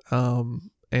Rebels, and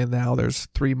now there's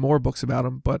 3 more books about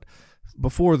him. But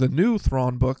before the new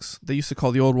Thrawn books, they used to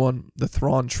call the old one the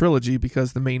Thrawn trilogy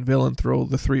because the main villain through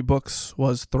the 3 books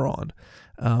was Thrawn,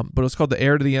 but it was called the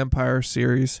Heir to the Empire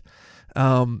series,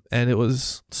 and it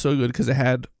was so good because it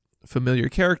had familiar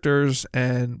characters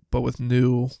but with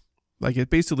new, it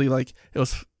basically it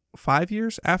was 5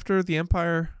 years after the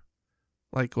Empire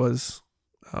was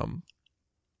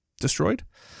destroyed,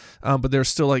 but there's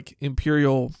still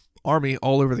Imperial army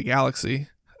all over the galaxy.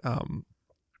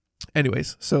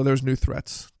 Anyways, so there's new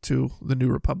threats to the New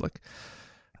Republic.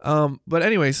 But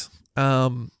anyways,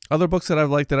 other books that I've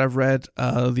liked that I've read,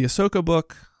 the Ahsoka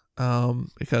book,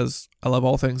 because I love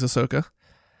all things Ahsoka.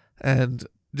 And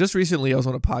just recently I was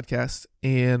on a podcast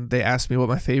and they asked me what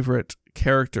my favorite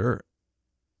character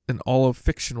in all of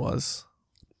fiction was.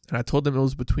 And I told them it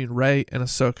was between Rey and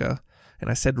Ahsoka. And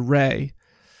I said Rey.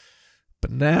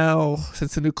 But now,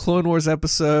 since the new Clone Wars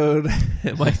episode,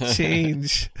 it might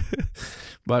change.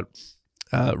 But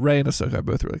Rey and Ahsoka are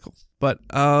both really cool. But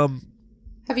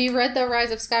have you read the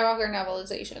Rise of Skywalker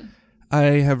novelization?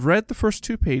 I have read the first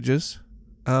 2 pages.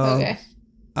 Okay.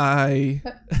 I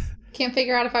can't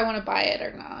figure out if I want to buy it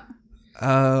or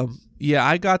not. Yeah,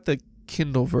 I got the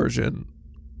Kindle version,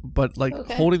 but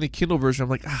holding the Kindle version, I'm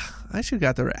like, I should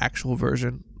have got the actual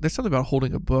version. There's something about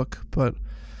holding a book, but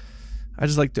I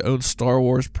just like to own Star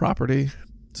Wars property.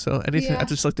 So anything, I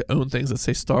just like to own things that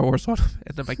say Star Wars on them,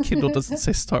 and then my Kindle doesn't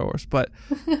say Star Wars. But,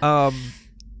 I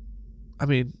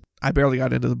mean, I barely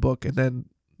got into the book, and then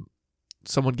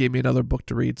someone gave me another book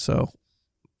to read, so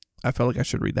I felt like I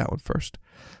should read that one first.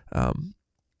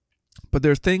 But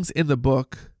there's things in the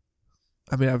book.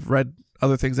 I mean, I've read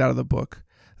other things out of the book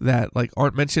that like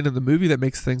aren't mentioned in the movie that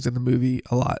makes things in the movie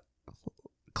a lot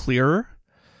clearer.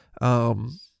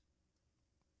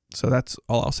 So that's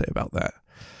all I'll say about that.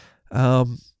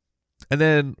 And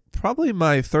then probably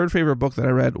my third favorite book that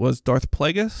I read was Darth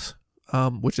Plagueis,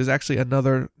 which is actually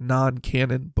another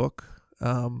non-canon book.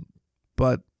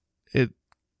 But it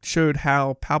showed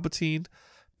how Palpatine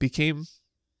became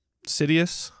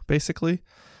Sidious, basically.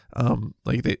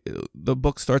 The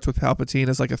book starts with Palpatine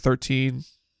as like a 13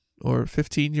 or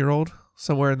 15-year-old,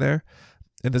 somewhere in there.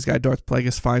 And this guy, Darth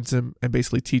Plagueis, finds him and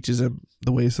basically teaches him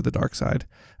the ways of the dark side.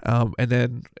 And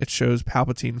then it shows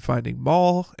Palpatine finding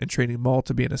Maul and training Maul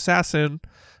to be an assassin,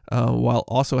 while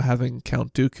also having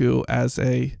Count Dooku as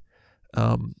a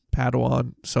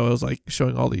Padawan. So it was like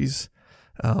showing all these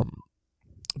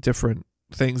different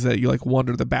things that you like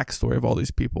wonder the backstory of all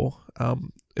these people.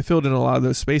 It filled in a lot of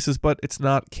those spaces, but it's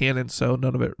not canon, so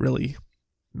none of it really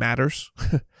matters.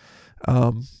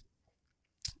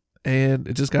 And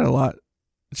it just got it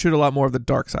showed a lot more of the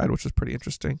dark side, which was pretty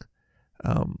interesting.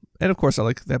 And of course, I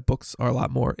like that books are a lot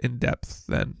more in depth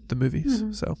than the movies.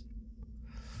 Mm-hmm. So,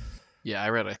 yeah, I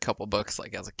read a couple books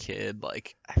like as a kid.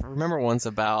 Like I remember one's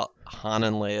about Han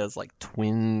and Leia's like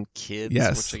twin kids,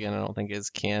 which again I don't think is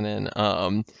canon.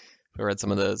 I read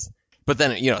some of those, but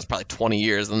then it's probably 20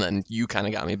 years, and then you kind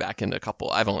of got me back into a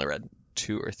couple. I've only read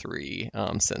 2 or 3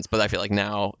 since, but I feel like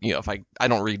now if I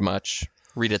don't read much.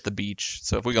 Read at the beach.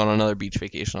 So if we go on another beach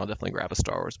vacation, I'll definitely grab a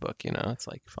Star Wars book. It's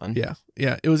like fun. Yeah.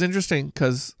 It was interesting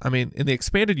because I mean, in the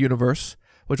expanded universe,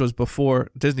 which was before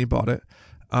Disney bought it,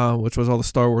 which was all the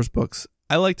Star Wars books,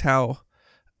 I liked how,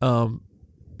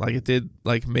 like it did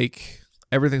like make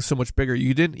everything so much bigger.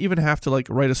 You didn't even have to like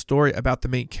write a story about the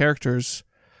main characters,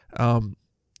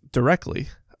 directly.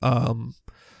 Another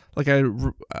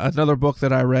book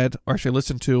that I read or actually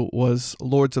listened to was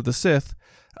Lords of the Sith.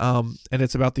 And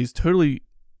it's about these totally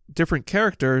different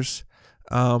characters.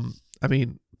 I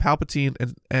mean, Palpatine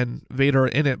and Vader are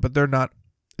in it, but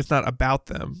it's not about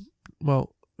them.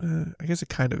 Well, I guess it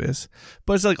kind of is,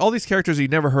 but it's like all these characters you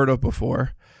never heard of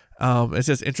before. It's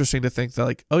just interesting to think that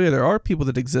like, oh yeah, there are people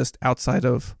that exist outside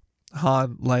of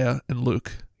Han, Leia, and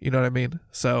Luke. You know what I mean?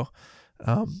 So,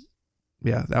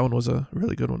 yeah, that one was a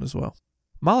really good one as well.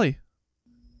 Molly,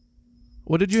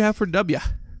 what did you have for W?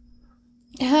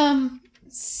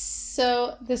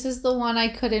 So this is the one I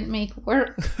couldn't make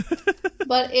work,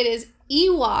 but it is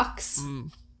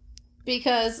Ewoks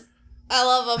because I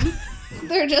love them.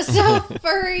 They're just so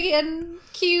furry and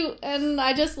cute, and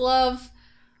I just love.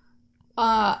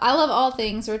 I love all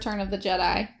things Return of the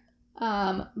Jedi,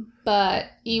 but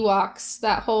Ewoks,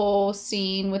 that whole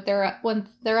scene with when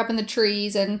they're up in the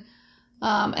trees and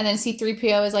then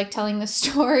C-3PO is like telling the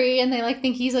story, and they like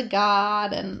think he's a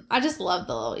god, and I just love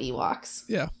the little Ewoks.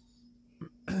 Yeah.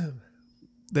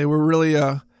 They were really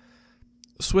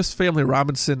Swiss Family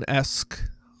Robinson-esque,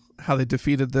 how they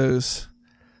defeated those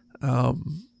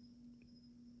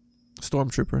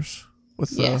stormtroopers with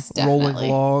the rolling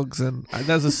logs, and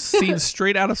that's a scene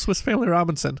straight out of Swiss Family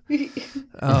Robinson.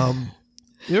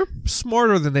 They're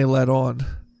smarter than they let on.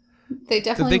 They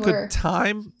definitely were. They could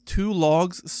time 2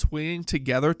 logs swinging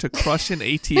together to crush an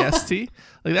AT-ST.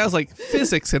 Like that was like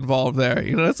physics involved there.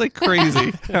 It's like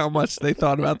crazy how much they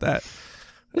thought about that.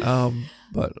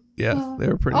 But yeah, they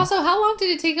were pretty. Also, how long did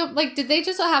it take them? Like, did they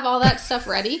just have all that stuff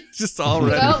ready? Just all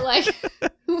ready.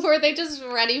 Were they just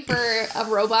ready for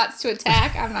robots to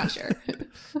attack? I'm not sure.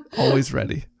 Always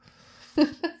ready.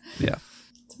 Yeah.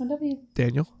 It's my W.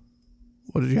 Daniel,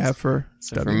 what did you have for?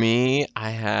 So W? For me,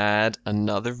 I had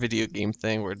another video game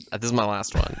thing where this is my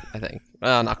last one, I think.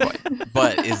 Well, not quite,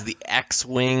 but is the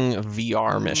X-Wing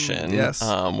VR mission. Yes.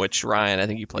 Which Ryan, I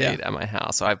think you played at my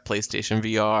house. So I have PlayStation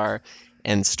VR.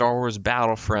 And Star Wars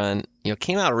Battlefront,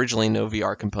 came out originally no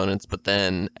VR components, but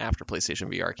then after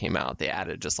PlayStation VR came out, they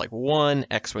added just like one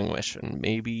X-Wing mission,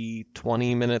 maybe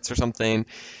 20 minutes or something.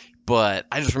 But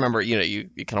I just remember, you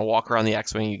kind of walk around the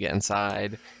X-Wing, you get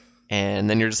inside, and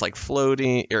then you're just like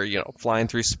floating or, flying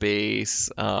through space,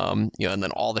 and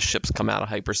then all the ships come out of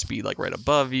hyperspeed like right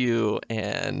above you,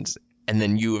 and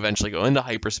then you eventually go into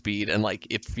hyperspeed, and like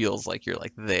it feels like you're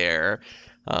like there.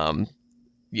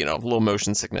 A little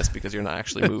motion sickness because you're not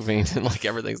actually moving and like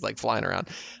everything's like flying around.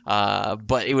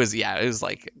 But it was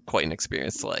like quite an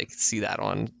experience to like see that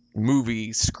on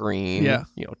movie screen,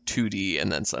 2D,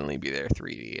 and then suddenly be there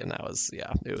 3D. And that was,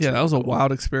 that was a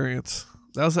wild experience.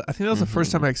 I think that was the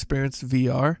first time I experienced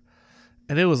VR,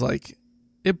 and it was like,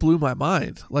 it blew my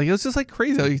mind. Like, it was just like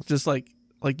crazy. You just like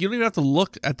Like, you don't even have to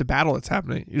look at the battle that's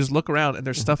happening. You just look around, and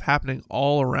there's stuff happening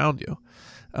all around you.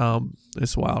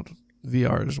 It's wild.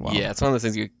 VR is wild. Yeah, it's one of those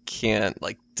things you can't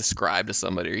like describe to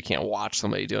somebody, or you can't watch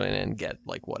somebody doing it and get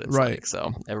like what it's like.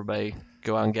 So everybody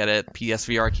go out and get it.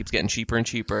 PSVR keeps getting cheaper and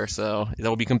cheaper, so it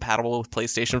will be compatible with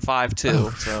PlayStation 5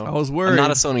 too. So I was worried. I'm not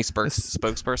a Sony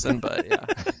spokesperson, but yeah,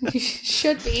 You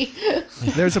should be.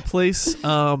 There's a place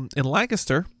in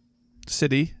Lancaster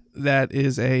City that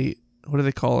is a, what do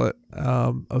they call it?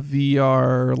 A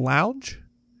VR lounge,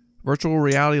 virtual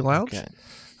reality lounge. Okay.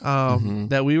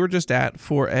 That we were just at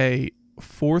for a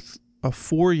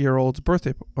 4-year-old's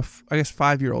birthday, I guess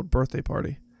 5-year-old birthday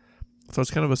party. So it's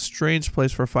kind of a strange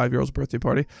place for a 5-year-old's birthday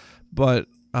party, but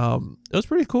it was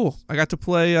pretty cool. I got to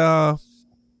play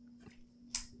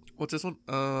what's this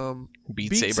one?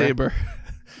 Beat Saber.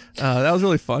 That was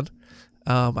really fun.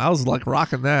 I was like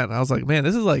rocking that. I was like, man,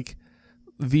 this is like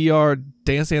VR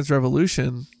Dance Dance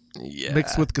Revolution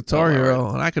mixed with Guitar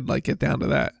Hero, and I could like get down to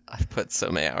that. I've put so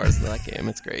many hours in that game.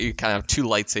 It's great. You kind of have 2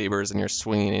 lightsabers, and you're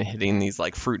swinging and hitting these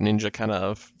like Fruit Ninja kind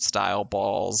of style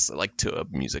balls, like to a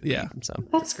music beat. So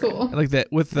That's cool. And like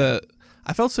that with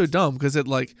I felt so dumb because it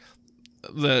like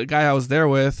the guy I was there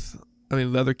with, I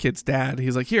mean the other kid's dad,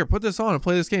 he's like, here, put this on and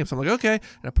play this game. So I'm like, okay,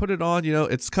 and I put it on. You know,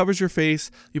 it covers your face.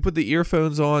 You put the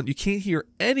earphones on. You can't hear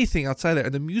anything outside there,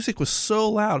 and the music was so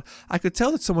loud. I could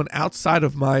tell that someone outside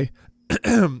of my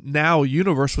now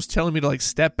universe was telling me to like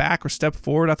step back or step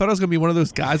forward. I thought I was gonna be one of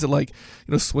those guys that like,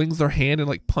 you know, swings their hand and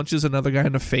like punches another guy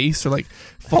in the face or like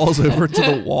falls over into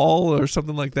the wall or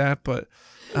something like that. But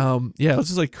yeah, it was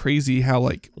just like crazy how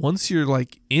like once you're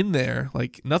like in there,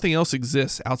 like nothing else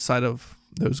exists outside of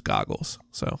those goggles.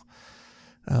 So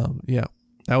yeah,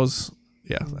 that was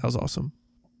awesome.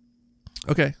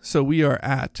 Okay, so we are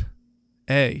at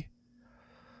A.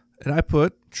 And I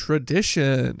put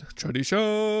tradition.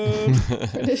 Tradition.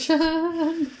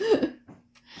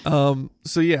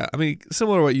 So yeah, I mean,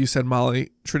 similar to what you said, Molly,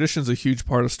 tradition's a huge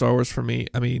part of Star Wars for me.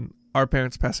 I mean, our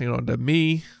parents passing it on to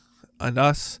me and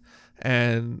us,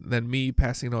 and then me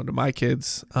passing it on to my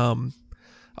kids. I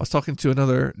was talking to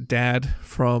another dad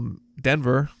from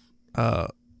Denver,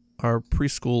 our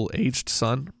preschool aged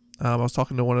son. I was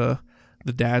talking to one of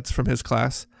the dads from his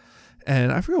class,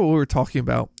 and I forget what we were talking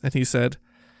about, and he said,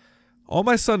 all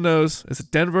my son knows is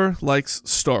that Denver likes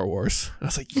Star Wars. And I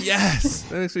was like, yes,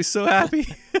 that makes me so happy.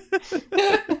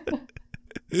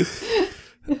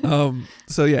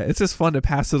 So yeah, it's just fun to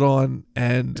pass it on.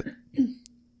 And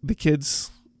the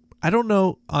kids, I don't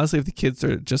know, honestly, if the kids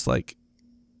are just like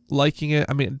liking it.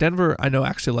 I mean, Denver, I know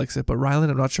actually likes it, but Rylan,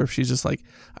 I'm not sure if she's just like,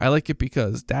 I like it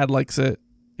because dad likes it,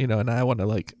 you know, and I want to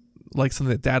like something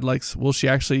that dad likes. Will she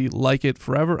actually like it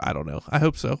forever? I don't know. I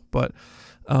hope so. But,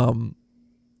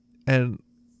 and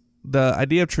the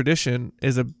idea of tradition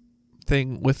is a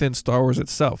thing within Star Wars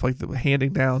itself, like the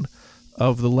handing down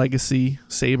of the legacy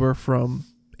saber from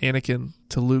Anakin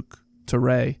to Luke to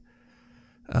Rey.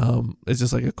 It's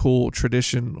just like a cool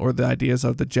tradition, or the ideas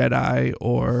of the Jedi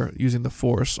or using the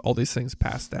Force, all these things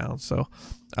passed down. So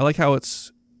I like how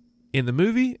it's in the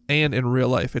movie and in real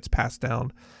life it's passed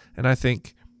down. And I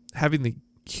think having the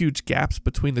huge gaps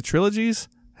between the trilogies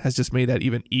has just made that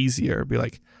even easier. Be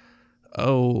like,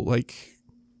 oh, like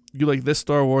you like this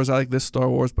Star Wars, I like this Star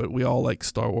Wars, but we all like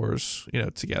Star Wars, you know,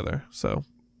 together. So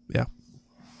yeah,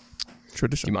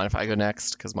 tradition. Do you mind if I go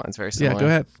next? Because mine's very similar. Yeah, go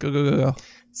ahead. Go.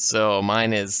 So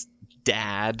mine is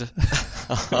Dad.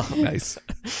 Nice.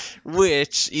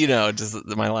 Which, you know, just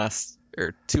my last,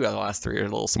 or 2 out of the last 3 are a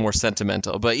little more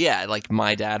sentimental. But yeah, like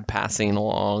my dad passing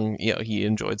along, you know, he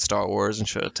enjoyed Star Wars and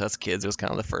showed it to us kids. It was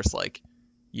kind of the first, like,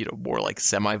 you know, more like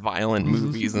semi-violent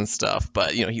movies and stuff,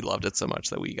 but you know, he loved it so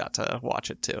much that we got to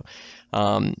watch it too.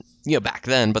 You know, back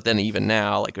then, but then even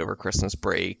now, like over Christmas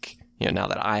break, you know, now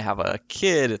that I have a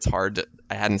kid, it's hard to,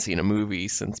 I hadn't seen a movie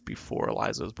since before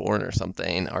Eliza was born or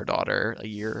something, our daughter, a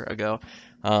year ago.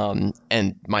 And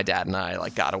my dad and I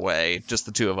like got away, just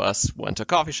the 2 of us went to a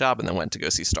coffee shop and then went to go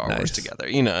see Star Wars together.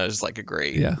 You know, it was like a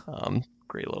great,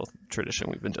 great little tradition.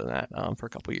 We've been doing that for a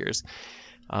couple years.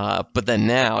 But then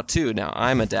now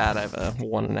I'm a dad. I have a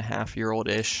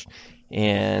 1.5-year-old-ish,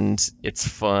 and it's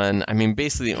fun. I mean,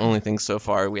 basically the only thing so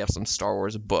far, we have some Star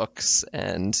Wars books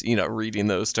and, you know, reading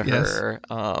those to her.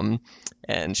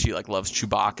 And she like loves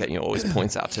Chewbacca, you know, always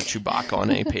points out to Chewbacca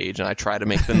on a page, and I try to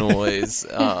make the noise.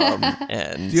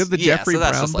 And do you have the Jeffrey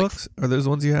Brown books? Are those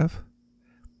ones you have?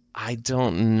 I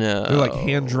don't know. They're like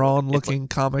hand-drawn looking,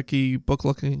 comic-y book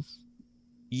looking.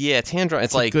 Yeah, it's hand-drawn.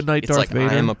 It's like, Goodnight, Darth Vader.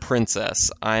 I am a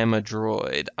princess. I am a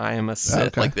droid. I am a Sith.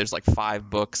 Okay. Like, there's like 5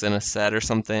 books in a set or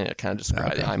something. It kind of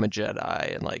describes it. I'm a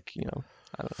Jedi, and like, you know,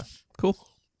 I don't know. Cool.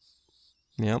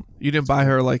 Yep. You didn't buy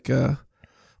her like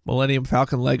Millennium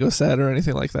Falcon Lego set or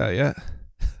anything like that yet?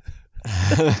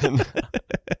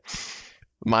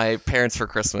 My parents for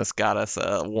Christmas got us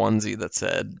a onesie that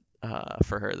said,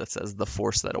 for her, that says "The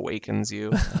Force That Awakens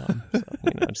You." So,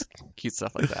 just cute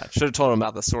stuff like that. Should have told them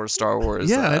about the sort of Star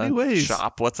Wars anyways.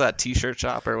 shop. What's that T-shirt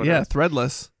shop or whatever? Yeah,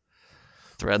 Threadless.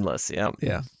 Threadless,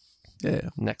 yeah. Yeah.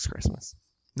 Next Christmas.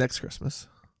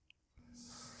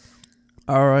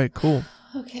 All right, cool.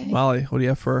 Okay. Molly, what do you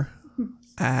have for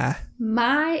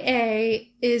My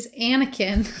A is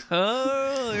Anakin.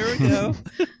 Oh, here we go.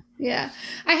 Yeah.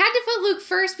 I had to put Luke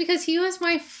first because he was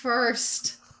my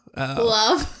first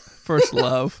love. First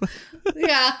love.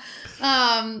 Yeah.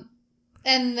 And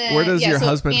then where does your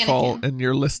husband Anakin fall in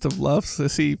your list of loves?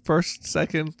 Is he first,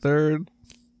 second, third?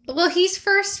 Well, he's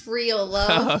first real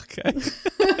love. Okay.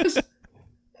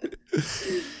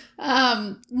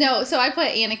 No, so I put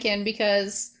Anakin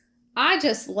because I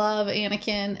just love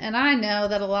Anakin, and I know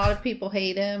that a lot of people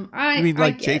hate him. You mean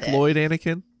like Jake Lloyd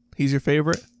Anakin? He's your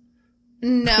favorite?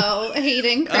 No,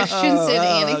 Hayden Christensen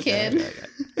Anakin. Okay.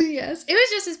 Yes, it was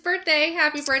just his birthday.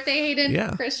 Happy birthday,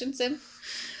 Hayden Christensen.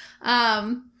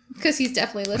 Because he's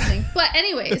definitely listening. But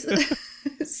anyways,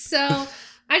 so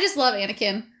I just love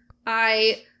Anakin.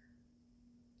 I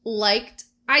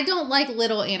don't like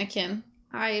little Anakin.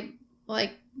 I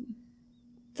like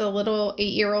the little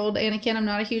 8-year-old Anakin. I'm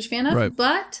not a huge fan of, right.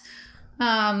 But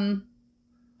I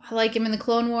like him in the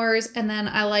Clone Wars, and then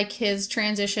I like his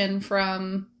transition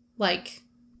from like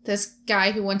this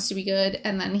guy who wants to be good,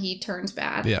 and then he turns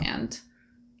bad. Yeah. And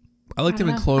I liked him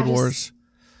in Clone Wars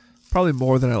probably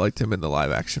more than I liked him in the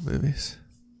live action movies.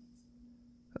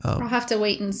 I'll have to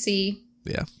wait and see.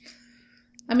 Yeah.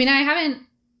 I mean, I haven't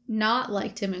not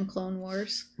liked him in Clone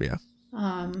Wars. Yeah.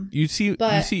 You see,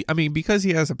 I mean, because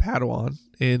he has a Padawan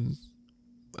in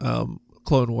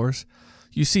Clone Wars,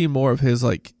 you see more of his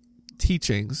like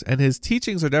teachings, and his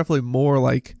teachings are definitely more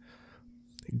like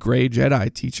gray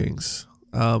Jedi teachings,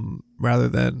 rather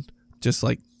than just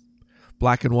like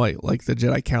black and white, like the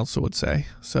Jedi Council would say.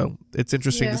 So it's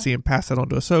interesting to see him pass that on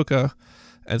to Ahsoka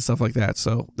and stuff like that.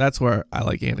 So that's where I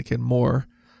like Anakin more,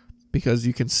 because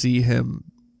you can see him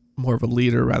more of a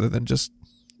leader rather than just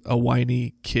a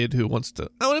whiny kid who wants to,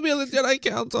 I want to be on the Jedi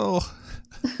Council.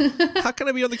 How can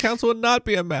I be on the council and not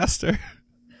be a master?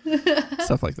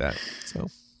 Stuff like that. So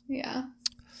yeah,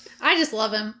 I just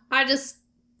love him. I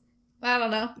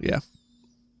don't know. Yeah.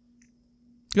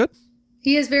 Good.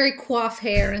 He has very coiffed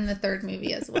hair in the third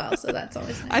movie as well, so that's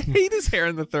always nice. I hate his hair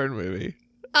in the third movie.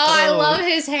 I love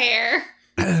his hair.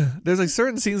 There's like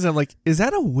certain scenes I'm like, is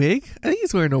that a wig? I think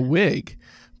he's wearing a wig,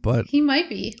 but he might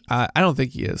be. I don't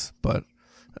think he is, but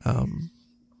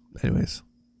anyways.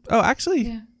 Oh,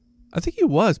 actually, I think he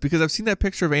was, because I've seen that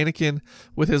picture of Anakin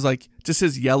with his like just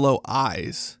his yellow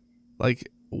eyes, like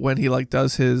when he like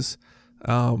does his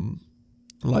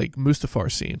like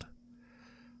Mustafar scene.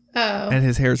 Oh. And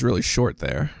his hair is really short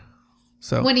there.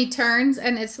 So when he turns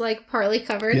and it's like partly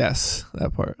covered. Yes,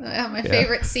 that part. My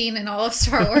favorite scene in all of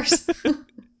Star Wars.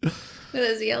 With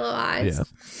his yellow eyes.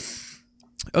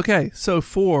 Yeah. Okay, so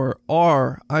for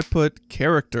R, I put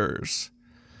characters.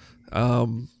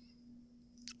 Let's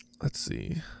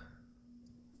see.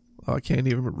 Oh, I can't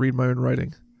even read my own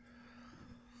writing.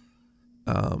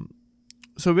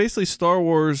 So basically, Star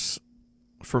Wars,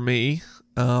 for me,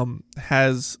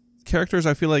 has characters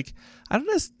I feel like I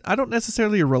don't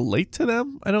necessarily relate to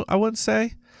them. I wouldn't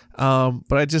say,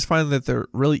 but I just find that they're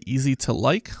really easy to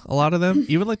like. A lot of them,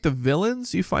 even like the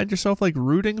villains, you find yourself like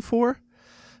rooting for.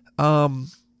 And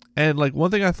like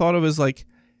one thing I thought of is like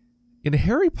in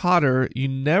Harry Potter, you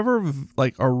never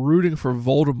like are rooting for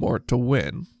Voldemort to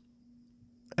win.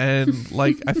 And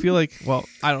like I feel like, well,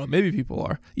 I don't know, maybe people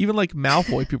are. Even like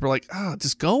Malfoy, people are like,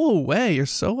 just go away, you're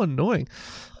so annoying.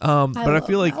 But I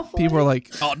feel like Malfoy. People are like,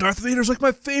 oh, Darth Vader's like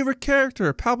my favorite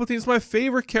character. Palpatine's my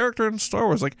favorite character in Star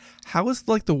Wars. Like, how is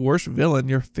like the worst villain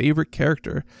your favorite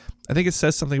character? I think it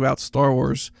says something about Star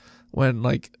Wars when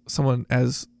like someone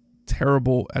as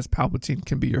terrible as Palpatine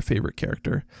can be your favorite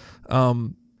character.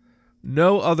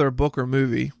 No other book or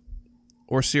movie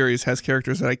or series has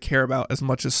characters that I care about as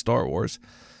much as Star Wars.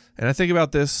 And I think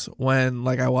about this when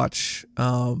like I watch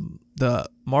the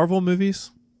Marvel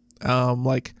movies.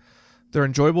 Like they're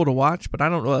enjoyable to watch, but I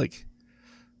don't really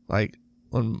like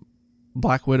when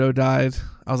Black Widow died,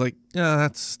 I was like, yeah,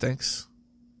 that stinks.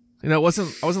 You know, I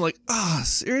wasn't like,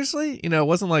 seriously? You know, it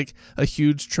wasn't like a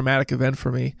huge traumatic event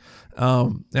for me.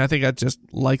 And I think I just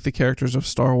like the characters of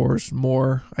Star Wars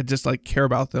more. I just like care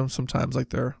about them sometimes like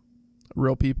they're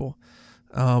real people.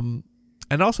 And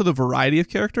also the variety of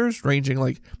characters, ranging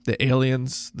like the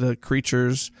aliens, the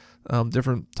creatures,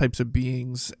 different types of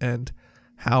beings, and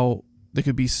how they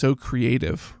could be so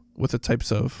creative with the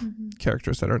types of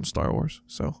characters that are in Star Wars.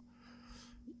 So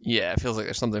yeah, it feels like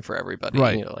there's something for everybody.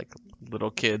 Right. You know, like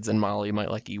little kids and Molly might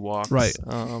like Ewoks. Right.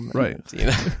 Right. You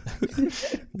know.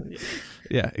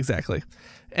 yeah, exactly.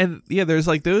 And yeah, there's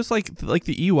like those like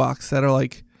the Ewoks that are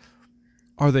like,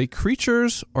 are they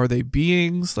creatures? Are they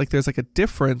beings? Like there's like a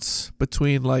difference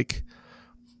between like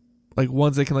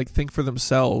ones that can like think for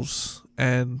themselves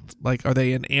and like, are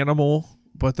they an animal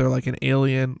but they're like an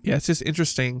alien? Yeah, it's just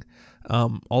interesting.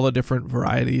 All the different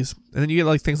varieties. And then you get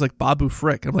like things like Babu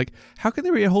Frick. I'm like, how can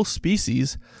there be a whole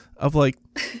species of like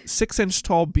 6-inch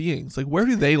tall beings? Like, where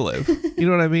do they live? You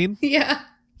know what I mean? Yeah.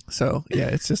 So yeah,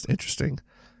 it's just interesting.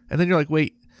 And then you're like,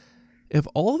 wait, if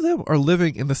all of them are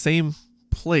living in the same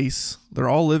place, they're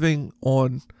all living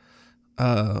on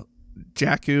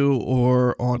Jakku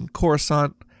or on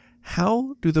Coruscant,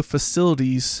 how do the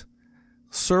facilities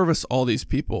service all these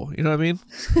people? You know what I mean?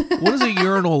 What does a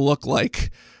urinal look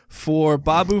like for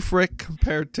Babu Frick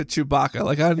compared to Chewbacca?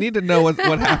 Like, I need to know what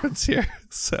happens here.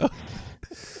 So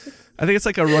I think it's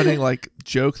like a running like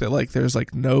joke that like there's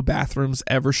like no bathrooms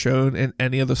ever shown in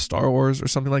any of the Star Wars or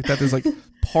something like that. There's like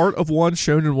part of one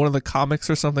shown in one of the comics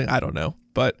or something. I don't know.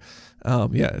 But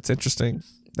yeah, it's interesting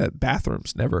that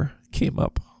bathrooms never came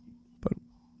up. But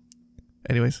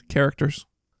anyways, characters.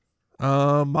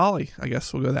 Molly, I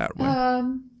guess we'll go that way.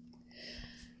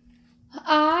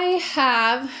 I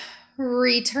have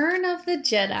Return of the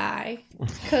Jedi,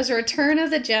 because Return of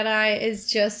the Jedi is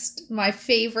just my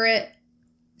favorite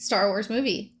Star Wars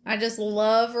movie. I just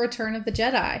love Return of the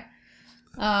Jedi.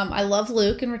 I love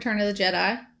Luke in Return of the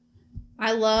Jedi.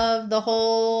 I love the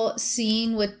whole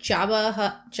scene with Jabba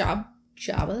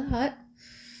the Hutt.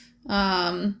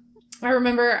 I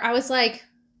remember I was like,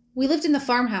 we lived in the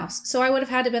farmhouse, so I would have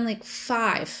had to have been like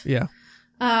 5. Yeah.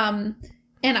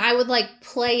 And I would like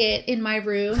play it in my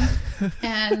room,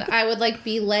 and I would like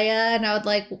be Leia, and I would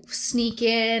like sneak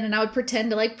in, and I would pretend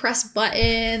to like press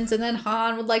buttons, and then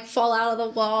Han would like fall out of the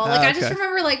wall. Like I just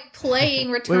remember like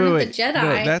playing Return of the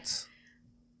Jedi. No,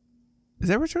 is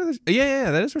that Return of the?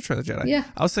 Yeah, that is Return of the Jedi. Yeah.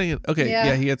 I was thinking, okay,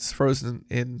 yeah, he gets frozen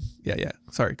in. Yeah.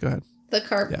 Sorry, go ahead. The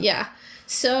carp. Yeah.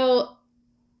 So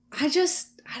I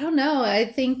don't know. I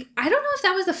don't know if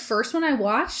that was the first one I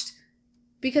watched,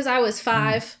 because I was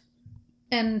 5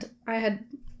 and I had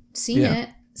seen it.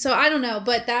 So I don't know,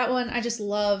 but that one, I just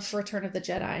love Return of the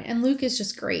Jedi. And Luke is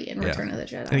just great in Return of the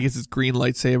Jedi. And he gets his green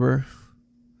lightsaber.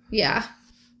 Yeah.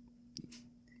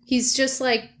 He's just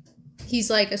like, he's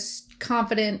like a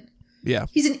confident. Yeah.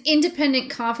 He's an independent,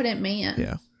 confident man.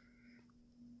 Yeah.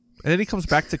 And then he comes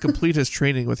back to complete his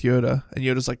training with Yoda. And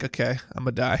Yoda's like, okay, I'm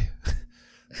going to die.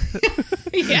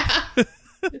 Yeah.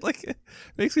 Like, it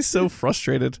makes me so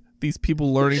frustrated. These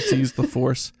people learning to use the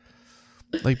Force.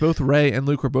 Like, both Rey and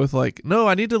Luke were both like, no,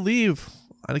 I need to leave.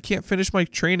 I can't finish my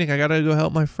training. I got to go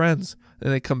help my friends.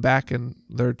 And they come back and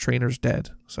their trainer's dead.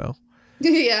 So,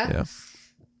 yeah.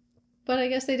 But I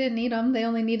guess they didn't need them. They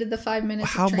only needed the 5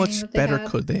 minutes How of training much that they better had.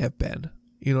 could they have been?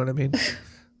 You know what I mean?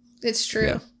 It's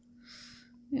true.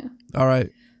 Yeah. All right.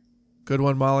 Good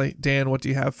one, Molly. Dan, what do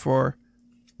you have for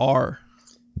R?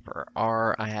 For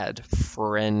R, I had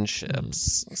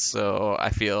friendships. So I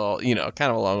feel,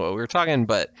 kind of along what we were talking,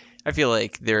 but I feel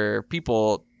like there are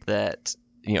people that,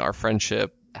 our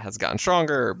friendship has gotten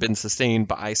stronger or been sustained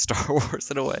by Star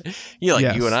Wars in a way. You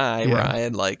and I,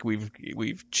 Ryan, like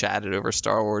we've chatted over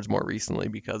Star Wars more recently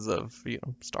because of,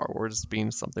 Star Wars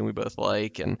being something we both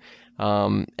like. And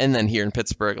then here in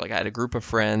Pittsburgh, like I had a group of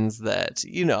friends that,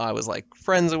 I was like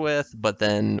friends with, but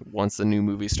then once the new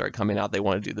movies started coming out, they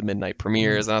wanted to do the midnight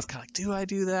premieres. And I was kind of like, do I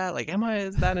do that? Like,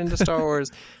 is that into Star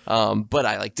Wars? But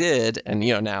I did. And,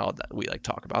 now that we like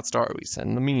talk about Star Wars, we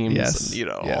send the memes and,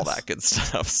 all that good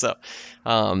stuff. So,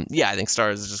 I think Star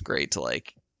Wars is just great to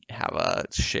like have a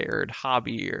shared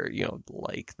hobby or,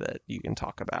 like that you can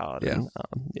talk about. Yeah.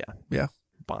 And,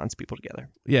 bonds people together.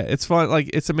 Yeah, it's fun.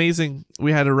 Like, it's amazing.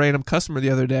 We had a random customer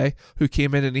the other day who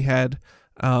came in and he had,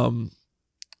 I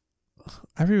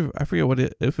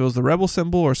forget if it was the Rebel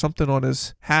symbol or something on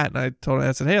his hat. And I told him,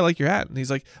 I said, hey, I like your hat. And he's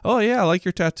like, oh yeah, I like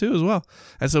your tattoo as well.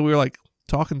 And so we were like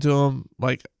talking to him.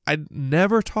 Like, I'd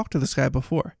never talked to this guy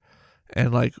before.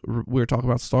 And like, we were talking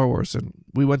about Star Wars, and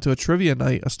we went to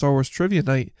a Star Wars trivia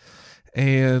night.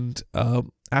 And,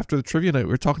 after the trivia night,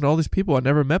 we were talking to all these people I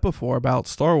never met before about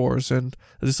Star Wars, and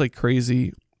it's just like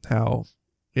crazy how,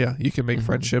 you can make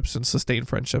friendships and sustain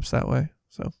friendships that way.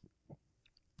 So,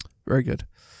 very good.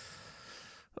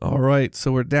 All right,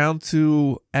 so we're down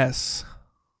to S.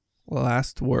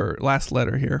 Last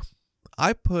letter here.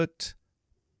 I put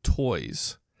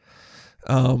toys.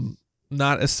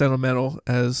 not as sentimental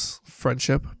as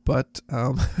friendship, but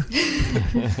I'm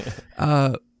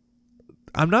not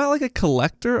like a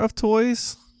collector of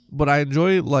toys, but I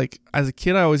enjoy, like, as a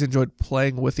kid I always enjoyed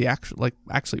playing with the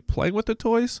actually playing with the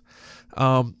toys.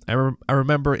 I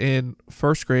remember in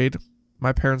first grade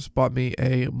my parents bought me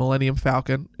a Millennium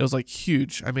Falcon. It was like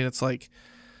huge. I mean, it's like,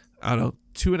 I don't know,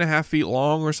 2.5 feet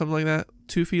long or something like that,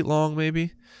 2 feet long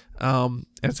maybe. And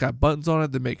it's got buttons on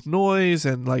it that make noise,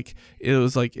 and like it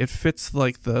was like it fits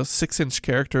like the 6-inch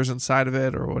characters inside of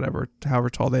it or whatever,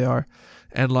 however tall they are,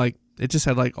 and like it just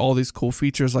had like all these cool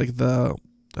features, like the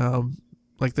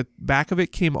back of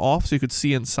it came off so you could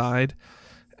see inside,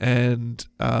 and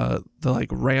the like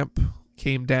ramp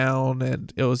came down,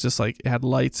 and it was just like it had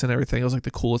lights and everything. It was like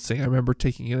the coolest thing. I remember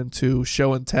taking it into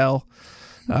show and tell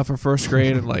for first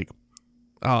grade, and like,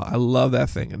 oh, I love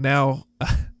that thing. And now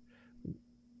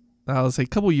I was like, a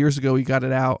couple years ago we got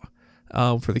it out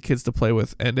for the kids to play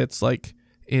with, and it's like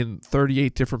in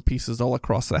 38 different pieces all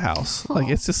across the house. Like,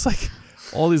 it's just like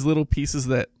all these little pieces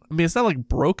that, I mean, it's not like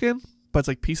broken, but it's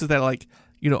like pieces that, like,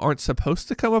 you know, aren't supposed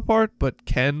to come apart but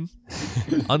can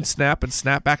unsnap and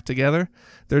snap back together.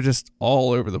 They're just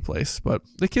all over the place, but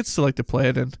the kids still like to play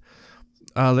it, and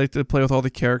they like to play with all the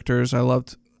characters. I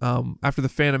loved after the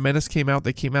Phantom Menace came out,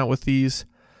 they came out with these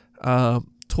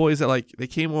toys that, like, they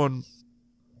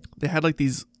had like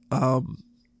these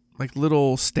like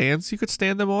little stands you could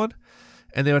stand them on,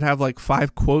 and they would have like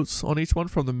 5 quotes on each one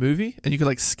from the movie, and you could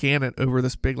like scan it over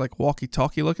this big like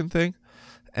walkie-talkie looking thing,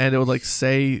 and it would like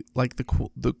say like the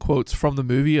quotes from the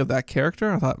movie of that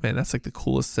character. I thought, man, that's like the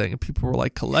coolest thing, and people were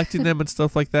like collecting them and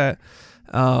stuff like that.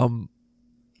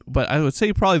 But I would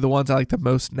say probably the ones I like the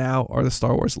most now are the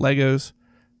Star Wars Legos,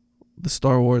 the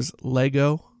Star Wars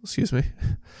Lego, excuse me.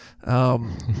 I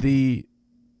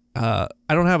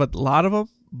don't have a lot of them,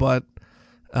 but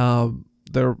I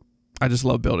just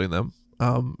love building them.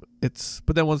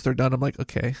 But then once they're done, I'm like,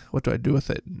 okay, what do I do with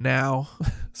it now?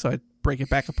 So I break it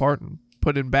back apart and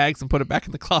put it in bags and put it back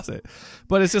in the closet.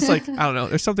 But it's just like, I don't know.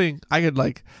 There's something I could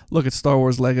like look at Star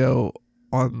Wars Lego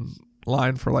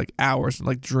online for like hours and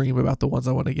like dream about the ones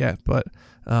I want to get. But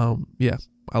yeah,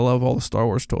 I love all the Star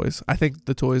Wars toys. I think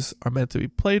the toys are meant to be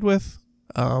played with,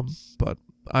 but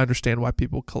I understand why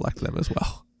people collect them as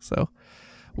well. So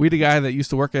we had a guy that used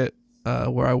to work at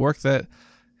where I worked that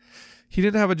he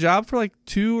didn't have a job for like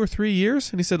 2 or 3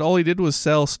 years, and he said all he did was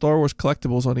sell Star Wars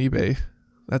collectibles on eBay.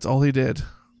 That's all he did.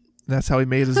 And that's how he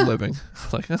made his living.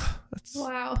 Like, that's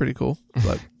pretty cool.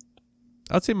 But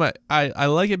I'd say I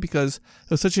like it because it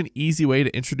was such an easy way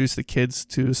to introduce the kids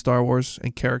to Star Wars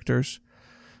and characters,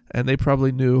 and they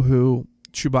probably knew who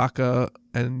Chewbacca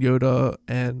and Yoda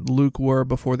and Luke were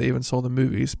before they even saw the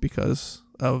movies because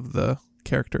of the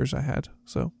characters I had,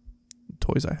 so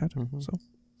toys I had. Mm-hmm. So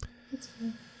that's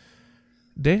cool.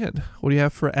 Dan, what do you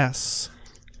have for S?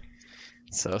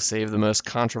 So save the most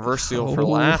controversial for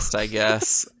last, I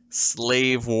guess.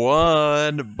 Slave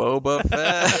 1, Boba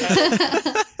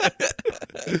Fett.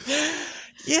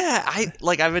 Yeah,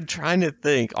 I've been trying to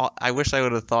think. I wish I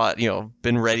would have thought,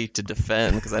 been ready to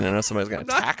defend, because I didn't know somebody was going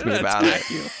to attack me about it.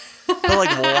 But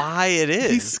like, why it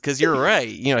is? Because you're right.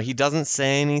 He doesn't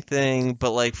say anything,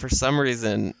 but like for some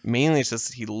reason, mainly it's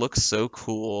just he looks so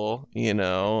cool.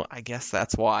 I guess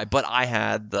that's why. But I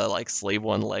had the like Slave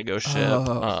 1 Lego ship.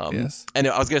 Yes. And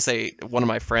I was gonna say one of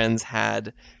my friends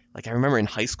had. Like, I remember in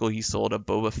high school, he sold a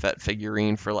Boba Fett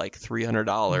figurine for like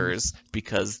 $300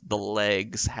 because the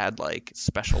legs had like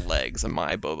special legs, and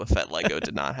my Boba Fett Lego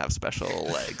did not have special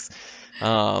legs.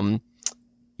 And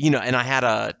I had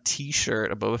a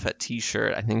T-shirt, a Boba Fett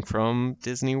T-shirt, I think from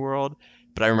Disney World.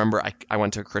 But I remember I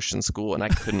went to a Christian school and I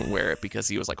couldn't wear it because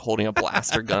he was like holding a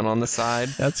blaster gun on the side.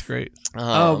 That's great.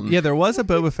 Yeah, there was a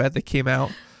Boba Fett that came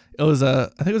out. It was I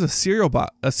think it was a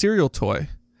cereal toy.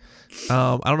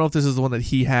 I don't know if this is the one that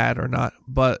he had or not,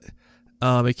 but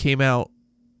it came out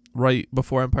right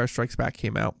before Empire Strikes Back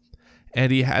came out, and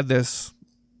he had this,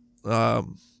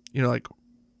 like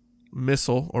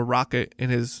missile or rocket in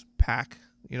his pack,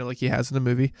 like he has in the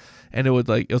movie, and it was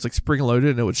like spring loaded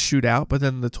and it would shoot out, but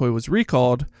then the toy was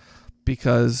recalled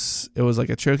because it was like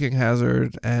a choking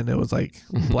hazard and it was like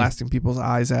blasting people's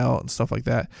eyes out and stuff like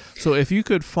that. So if you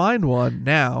could find one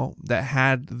now that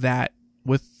had that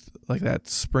with like that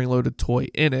spring-loaded toy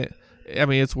in it, I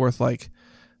mean, it's worth like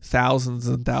thousands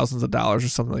and thousands of dollars or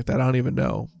something like that. I don't even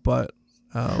know, but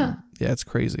yeah, it's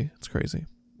crazy. It's crazy.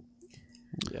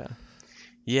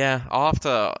 Yeah. I'll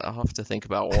have to think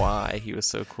about why he was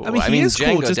so cool. I mean, he is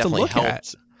Django cool just to look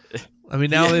helped. At. I mean,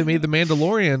 now they made the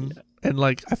Mandalorian, and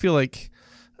like I feel like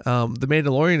the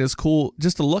Mandalorian is cool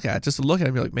just to look at. Just to look at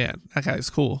him, you're like, man, that guy's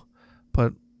cool.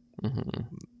 But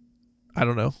I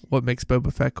don't know what makes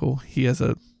Boba Fett cool. He has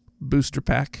a booster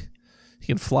pack. He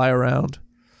can fly around.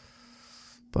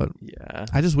 But yeah,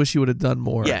 I just wish he would have done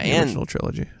more in the original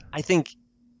trilogy. I think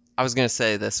I was going to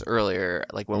say this earlier,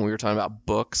 like when we were talking about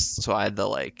books. So I had the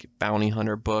like Bounty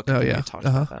Hunter book. Oh, yeah. We talked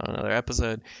about that on another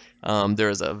episode. There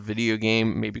was a video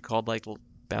game maybe called like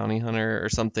Bounty Hunter or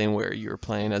something where you were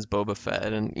playing as Boba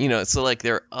Fett. And, you know, so like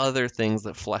there are other things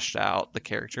that fleshed out the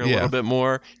character a little bit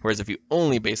more. Whereas if you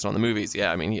only based on the movies,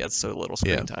 I mean, he had so little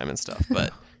screen time and stuff.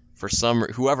 But for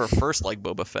whoever first liked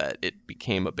Boba Fett, it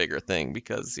became a bigger thing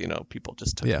because, you know, people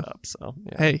just took it up. So,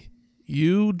 Hey,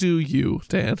 you do you,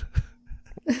 Dan.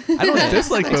 I don't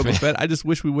dislike Boba Fett. I just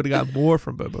wish we would have got more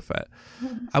from Boba Fett.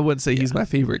 I wouldn't say he's my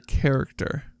favorite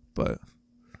character, but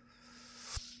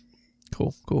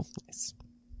cool. Nice.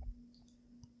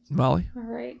 Molly? All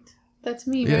right. That's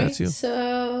me, Yeah, right? that's you.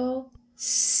 So,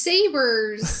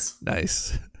 sabers.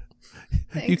 Nice.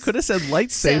 Thanks. You could have said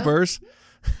lightsabers.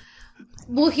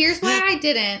 Well, here's why I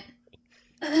didn't.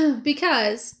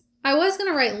 Because I was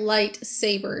going to write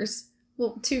lightsabers.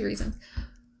 Well, 2 reasons.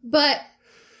 But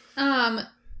I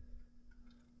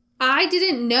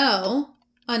didn't know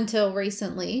until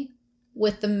recently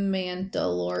with The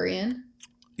Mandalorian.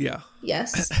 Yeah.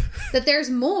 Yes. That there's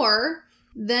more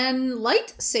than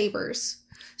lightsabers.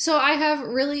 So I have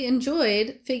really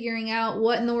enjoyed figuring out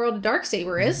what in the world a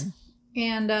darksaber is.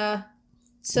 And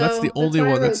so that's the only why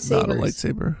I one wrote that's not a sabers.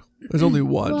 lightsaber. There's only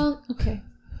one. Well,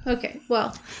 okay.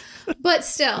 Well, but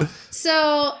still.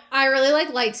 So I really like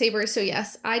lightsabers. So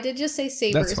yes, I did just say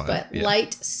sabers, fine, but yeah.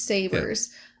 lightsabers,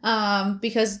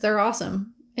 because they're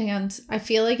awesome. And I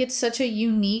feel like it's such a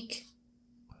unique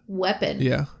weapon.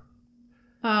 Yeah.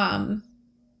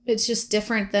 It's just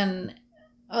different than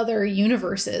other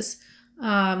universes.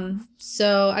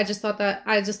 So I just thought that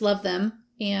I just love them,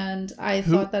 and I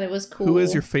thought that it was cool. Who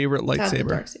is your favorite to have the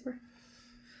lightsaber?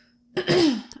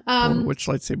 darksaber. Or which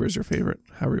lightsaber is your favorite?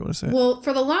 However you want to say it. Well,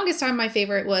 for the longest time, my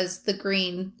favorite was the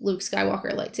green Luke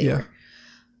Skywalker lightsaber.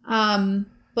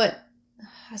 But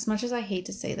as much as I hate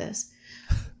to say this,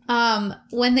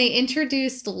 when they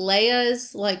introduced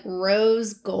Leia's like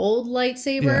rose gold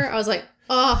lightsaber, I was like,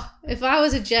 oh, if I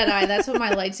was a Jedi, that's what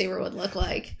my lightsaber would look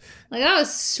like. Like, that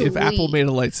was sweet. If Apple made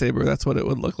a lightsaber, that's what it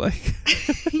would look like.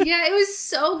 Yeah, it was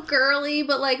so girly,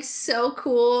 but like so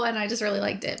cool, and I just really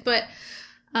liked it. But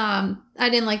I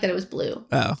didn't like that it was blue.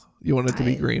 Oh, you want it to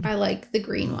be green. I like the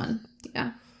green one.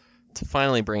 Yeah. To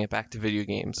finally bring it back to video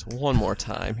games one more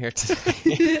time here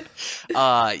today,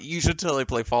 you should totally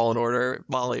play Fallen Order,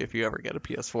 Molly, if you ever get a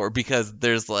PS4, because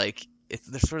there's like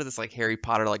there's sort of this like Harry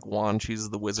Potter like wand chooses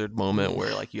the wizard moment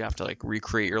where like you have to like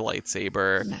recreate your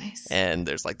lightsaber. Nice. And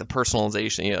there's like the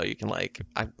personalization, you know, you can like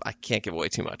I can't give away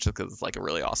too much because it's like a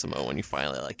really awesome moment when you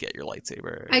finally like get your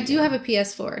lightsaber. I do have a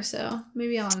PS4, so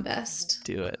maybe I'll invest.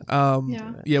 Do it.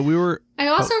 Yeah, we were. I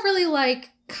also really like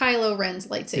Kylo Ren's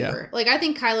lightsaber. Yeah. Like, I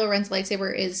think Kylo Ren's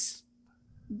lightsaber is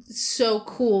so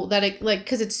cool that it like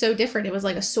because it's so different. It was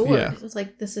like a sword. Yeah. It was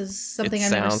like, this is something It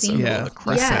I've never sounds seen. so Yeah. cool, the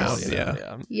crest Yes. sound,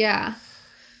 Yeah. Yeah.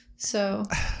 So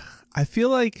I feel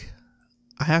like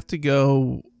I have to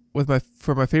go with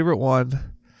for my favorite one.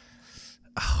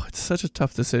 Oh, it's such a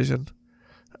tough decision.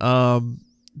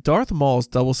 Darth Maul's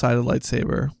double-sided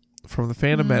lightsaber from the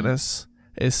Phantom Menace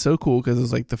is so cool because it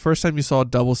was like the first time you saw a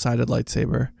double-sided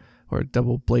lightsaber or a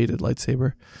double-bladed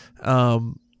lightsaber.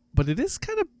 But it is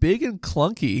kind of big and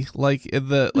clunky, like in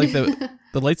the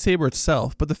lightsaber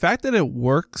itself. But the fact that it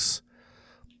works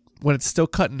when it's still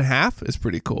cut in half is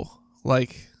pretty cool.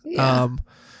 Like,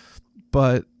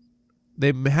 but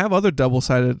they have other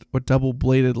double-sided or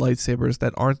double-bladed lightsabers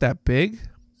that aren't that big.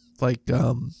 Like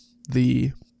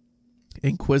the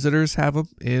Inquisitors have them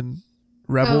in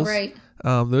Rebels. Oh, right.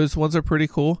 Those ones are pretty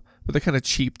cool, but they're kind of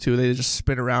cheap too. They just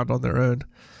spin around on their own.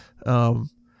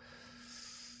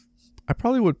 I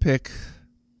probably would pick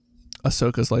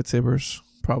Ahsoka's lightsabers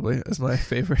probably as my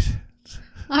favorite.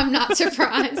 I'm not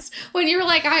surprised. When you were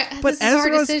like, this is a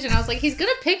hard decision, I was like, he's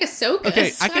going to pick Ahsoka.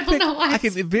 Okay, I don't know why. I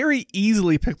can very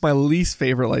easily pick my least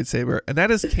favorite lightsaber, and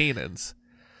that is Kanan's.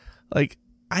 Like,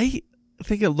 I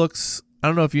think it looks, I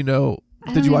don't know if you know,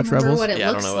 did you watch Rebels? What it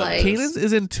Yeah, I don't looks know what like. it is. Kanan's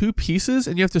is in 2 pieces,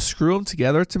 and you have to screw them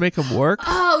together to make them work.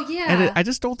 Oh, yeah. And I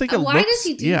just don't think it looks. Why does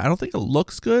he do I don't think it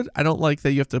looks good. I don't like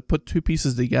that you have to put 2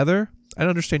 pieces together. I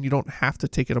understand you don't have to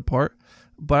take it apart,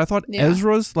 but I thought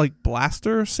Ezra's like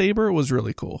blaster saber was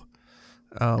really cool.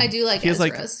 I do like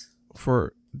Ezra's. Ezra's.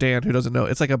 For Dan who doesn't know,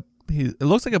 it's like it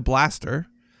looks like a blaster,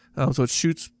 so it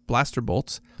shoots blaster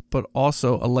bolts, but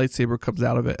also a lightsaber comes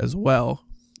out of it as well,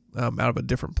 out of a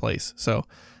different place. So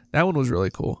that one was really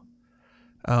cool.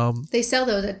 They sell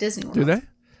those at Disney World. Do they?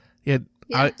 Yeah.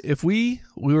 if we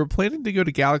were planning to go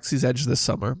to Galaxy's Edge this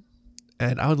summer,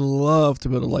 and I would love to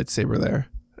build a lightsaber there.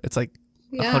 It's like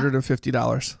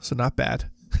 $150, so not bad.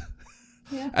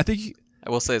 Yeah. I think I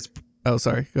will say it's. Oh,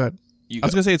 sorry. Go ahead. I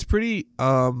was gonna say it's pretty.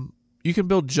 You can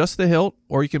build just the hilt,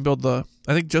 or you can build I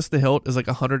think just the hilt is like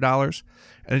 $100,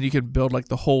 and then you can build like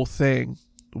the whole thing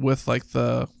with like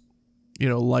the,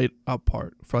 light up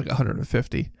part for like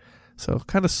 $150. So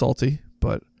kind of salty,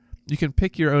 but you can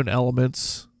pick your own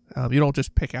elements. You don't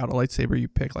just pick out a lightsaber; you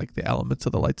pick like the elements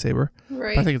of the lightsaber.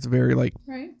 Right. I think it's very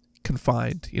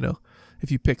confined.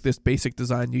 If you pick this basic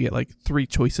design, you get like 3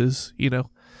 choices.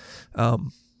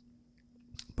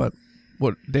 But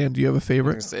what, Dan? Do you have a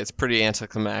favorite? It's pretty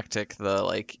anticlimactic.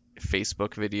 The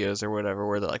Facebook videos or whatever,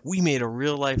 where they're like, "We made a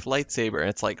real life lightsaber," and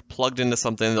it's like plugged into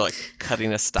something. They're like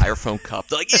cutting a styrofoam cup.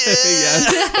 They're like, "Yeah."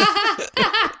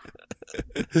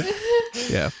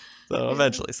 Yeah. So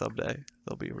eventually, someday,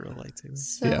 there'll be a real lightsaber.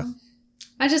 So, yeah.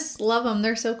 I just love them.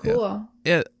 They're so cool.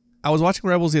 Yeah. I was watching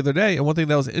Rebels the other day, and one thing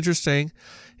that was interesting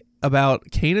about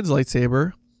Kanan's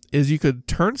lightsaber is you could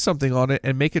turn something on it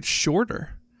and make it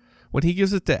shorter. When he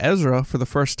gives it to Ezra for the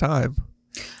first time,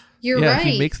 You're right.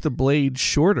 he makes the blade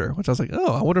shorter, which I was like,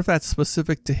 oh, I wonder if that's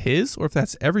specific to his or if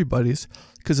that's everybody's,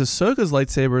 because Ahsoka's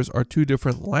lightsabers are 2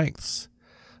 different lengths.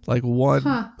 Like one,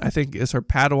 I think, is her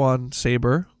Padawan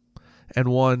saber, and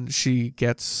one she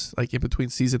gets like in between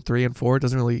season 3 and 4. It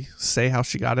doesn't really say how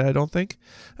she got it, I don't think.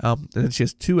 And then she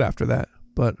has 2 after that.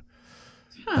 But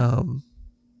do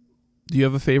you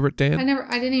have a favorite, Dan?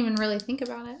 I didn't even really think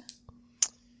about it.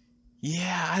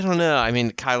 Yeah, I don't know. I mean,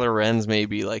 Kylo Ren's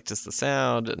maybe like just the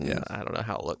sound, and I don't know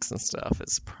how it looks and stuff.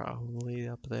 It's probably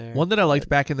up there. One that I liked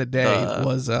back in the day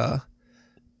was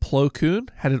Plo Koon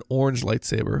had an orange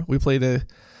lightsaber. We played a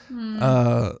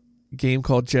game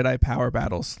called Jedi Power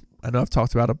Battles. I know I've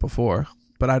talked about it before,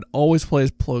 but I'd always play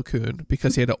as Plo Koon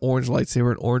because he had an orange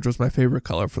lightsaber, and orange was my favorite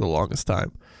color for the longest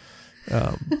time.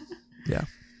 Yeah,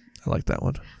 I like that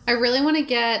one. I really want to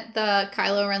get the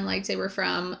Kylo Ren lightsaber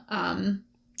from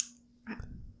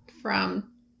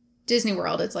Disney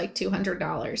World. It's like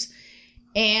 $200,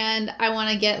 and I want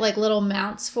to get like little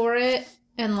mounts for it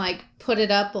and like put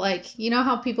it up, like,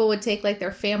 how people would take like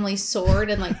their family sword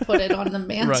and like put it on the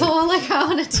mantle. Right. Like, I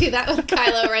want to do that with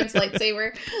Kylo Ren's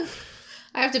lightsaber.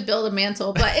 I have to build a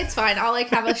mantle, but it's fine. I'll like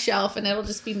have a shelf and it'll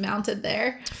just be mounted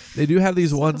there. They do have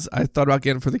these ones I thought about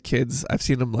getting for the kids. I've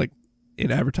seen them like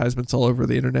in advertisements all over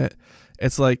the internet.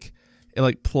 It's like it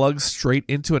like plugs straight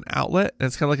into an outlet, and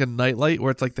it's kind of like a nightlight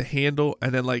where it's like the handle,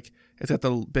 and then like it's got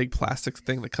the big plastic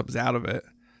thing that comes out of it,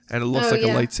 and it looks like a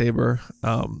lightsaber.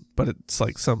 But it's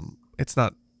like it's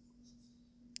not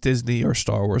Disney or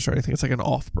Star Wars or anything. It's like an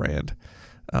off-brand.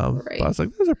 But I was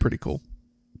like, those are pretty cool.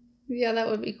 Yeah, that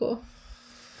would be cool.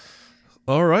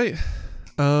 All right.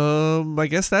 I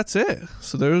guess that's it.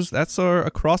 So that's our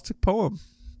acrostic poem.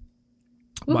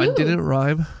 Woo-hoo. Mine didn't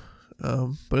rhyme,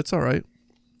 but it's all right.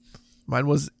 Mine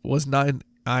was 9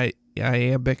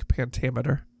 iambic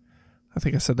pentameter. I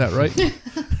think I said that right.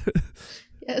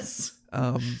 Yes.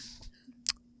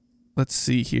 Let's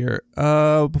see here.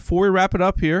 Before we wrap it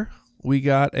up here, we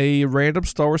got a random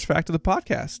Star Wars fact of the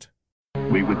podcast.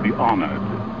 We would be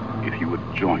honored if you would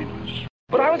join us.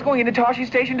 But I was going into Toshi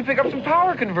Station to pick up some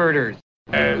power converters.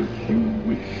 As you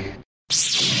wish.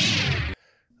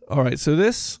 All right, so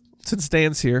since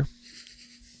Dan's here,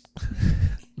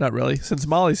 not really, since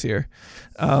Molly's here,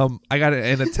 I got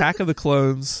an Attack of the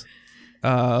Clones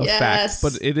fact,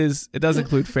 but it does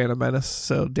include Phantom Menace.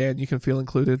 So Dan, you can feel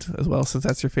included as well, since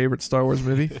that's your favorite Star Wars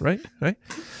movie, right?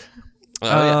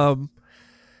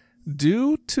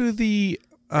 Due to the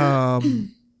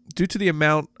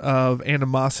amount of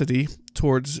animosity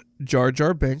towards Jar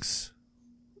Jar Binks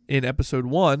in Episode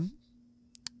 1,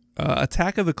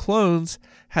 Attack of the Clones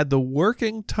had the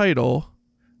working title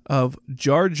of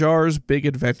Jar Jar's Big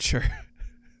Adventure.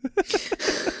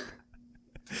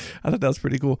 I thought that was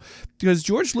pretty cool, because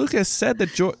George Lucas said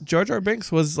that Jar Jar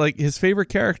Binks was like his favorite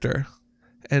character,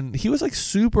 and he was like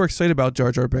super excited about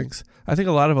Jar Jar Binks. I think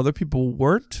a lot of other people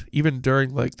weren't, even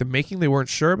during like the making, they weren't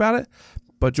sure about it.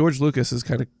 But George Lucas is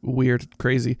kind of weird and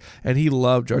crazy, and he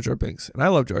loved Jar Jar Binks, and I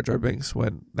loved Jar Jar Binks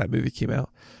when that movie came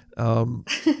out.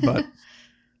 But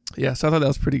yeah, so I thought that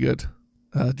was pretty good.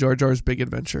 Jar Jar's Big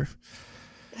Adventure.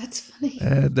 That's funny.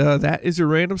 And that is your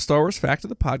random Star Wars fact of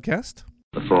the podcast.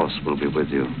 The Force will be with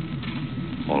you,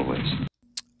 always.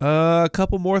 A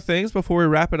couple more things before we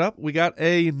wrap it up. We got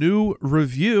a new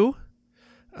review.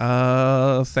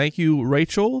 Thank you,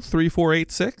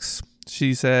 Rachel3486.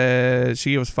 She said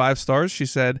she gave us 5 stars. She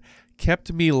said,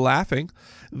 kept me laughing.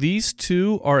 These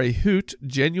two are a hoot,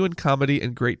 genuine comedy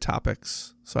and great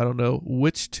topics. So I don't know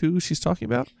which two she's talking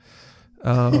about.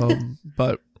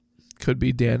 But could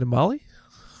be Dan and Molly.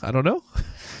 I don't know.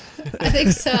 I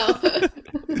think so.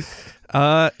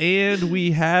 And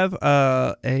we have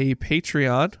a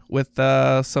Patreon with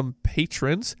some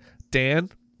patrons, Dan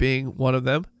being one of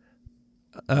them.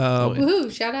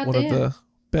 Woohoo, shout out one Dan. of the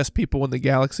best people in the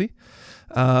galaxy.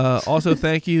 Also,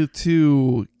 thank you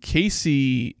to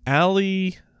Casey,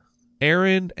 Allie,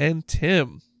 Aaron, and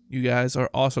Tim. You guys are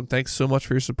awesome. Thanks so much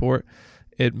for your support.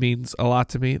 It means a lot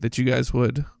to me that you guys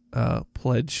would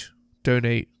pledge,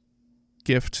 donate,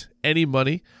 gift any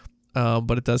money.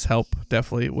 But it does help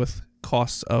definitely with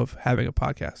costs of having a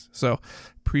podcast. So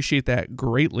appreciate that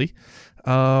greatly.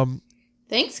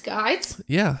 Thanks, guys.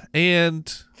 Yeah.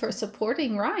 And for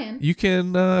supporting Ryan. You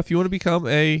can, if you want to become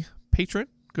a patron,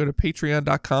 go to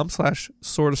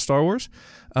patreon.com/SwordOfStarWars.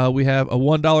 We have a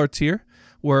 $1 tier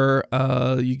where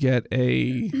you get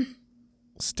a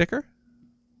sticker,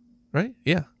 right?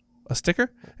 Yeah. A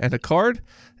sticker and a card,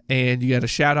 and you get a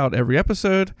shout out every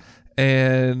episode.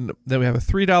 And then we have a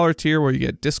 $3 tier where you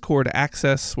get Discord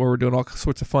access, where we're doing all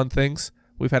sorts of fun things.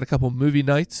 We've had a couple movie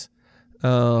nights.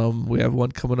 We have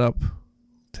one coming up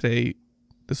today.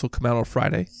 This will come out on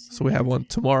Friday, so we have one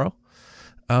tomorrow,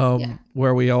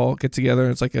 where we all get together.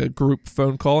 It's like a group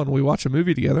phone call, and we watch a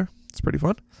movie together. It's pretty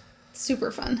fun. Super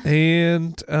fun.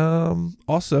 And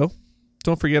also,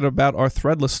 don't forget about our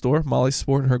Threadless store. Molly's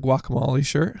sporting her guacamole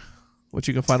shirt, which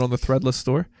you can find on the Threadless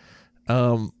store.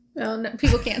 Oh, no,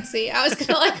 people can't see. I was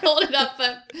gonna hold it up,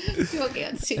 but people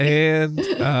can't see. And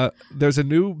there's a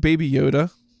new Baby Yoda,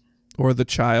 or the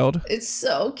child. It's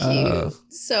so cute,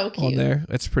 so cute on there.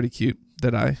 It's pretty cute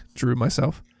that I drew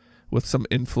myself with some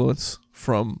influence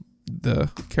from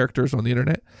the characters on the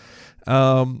internet.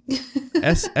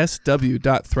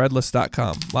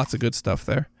 ssw.threadless.com. Lots of good stuff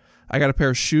there. I got a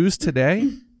pair of shoes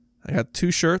today. I got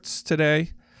 2 shirts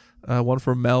today. One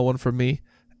for Mel, one for me,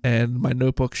 and my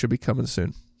notebook should be coming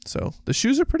soon. So the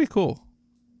shoes are pretty cool.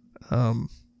 And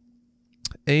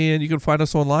you can find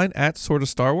us online at Sword of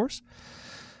Star Wars.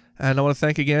 And I want to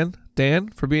thank again Dan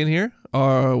for being here.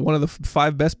 One of the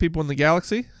 5 best people in the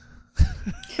galaxy.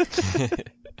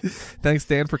 Thanks,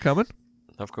 Dan, for coming.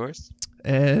 Of course.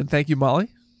 And thank you, Molly,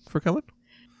 for coming.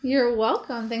 You're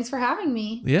welcome. Thanks for having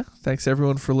me. Yeah. Thanks,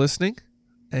 everyone, for listening.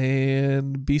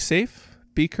 And be safe.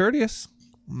 Be courteous.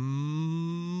 Bye.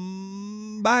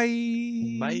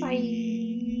 Bye. Bye.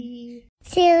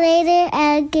 See you later,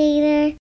 alligator.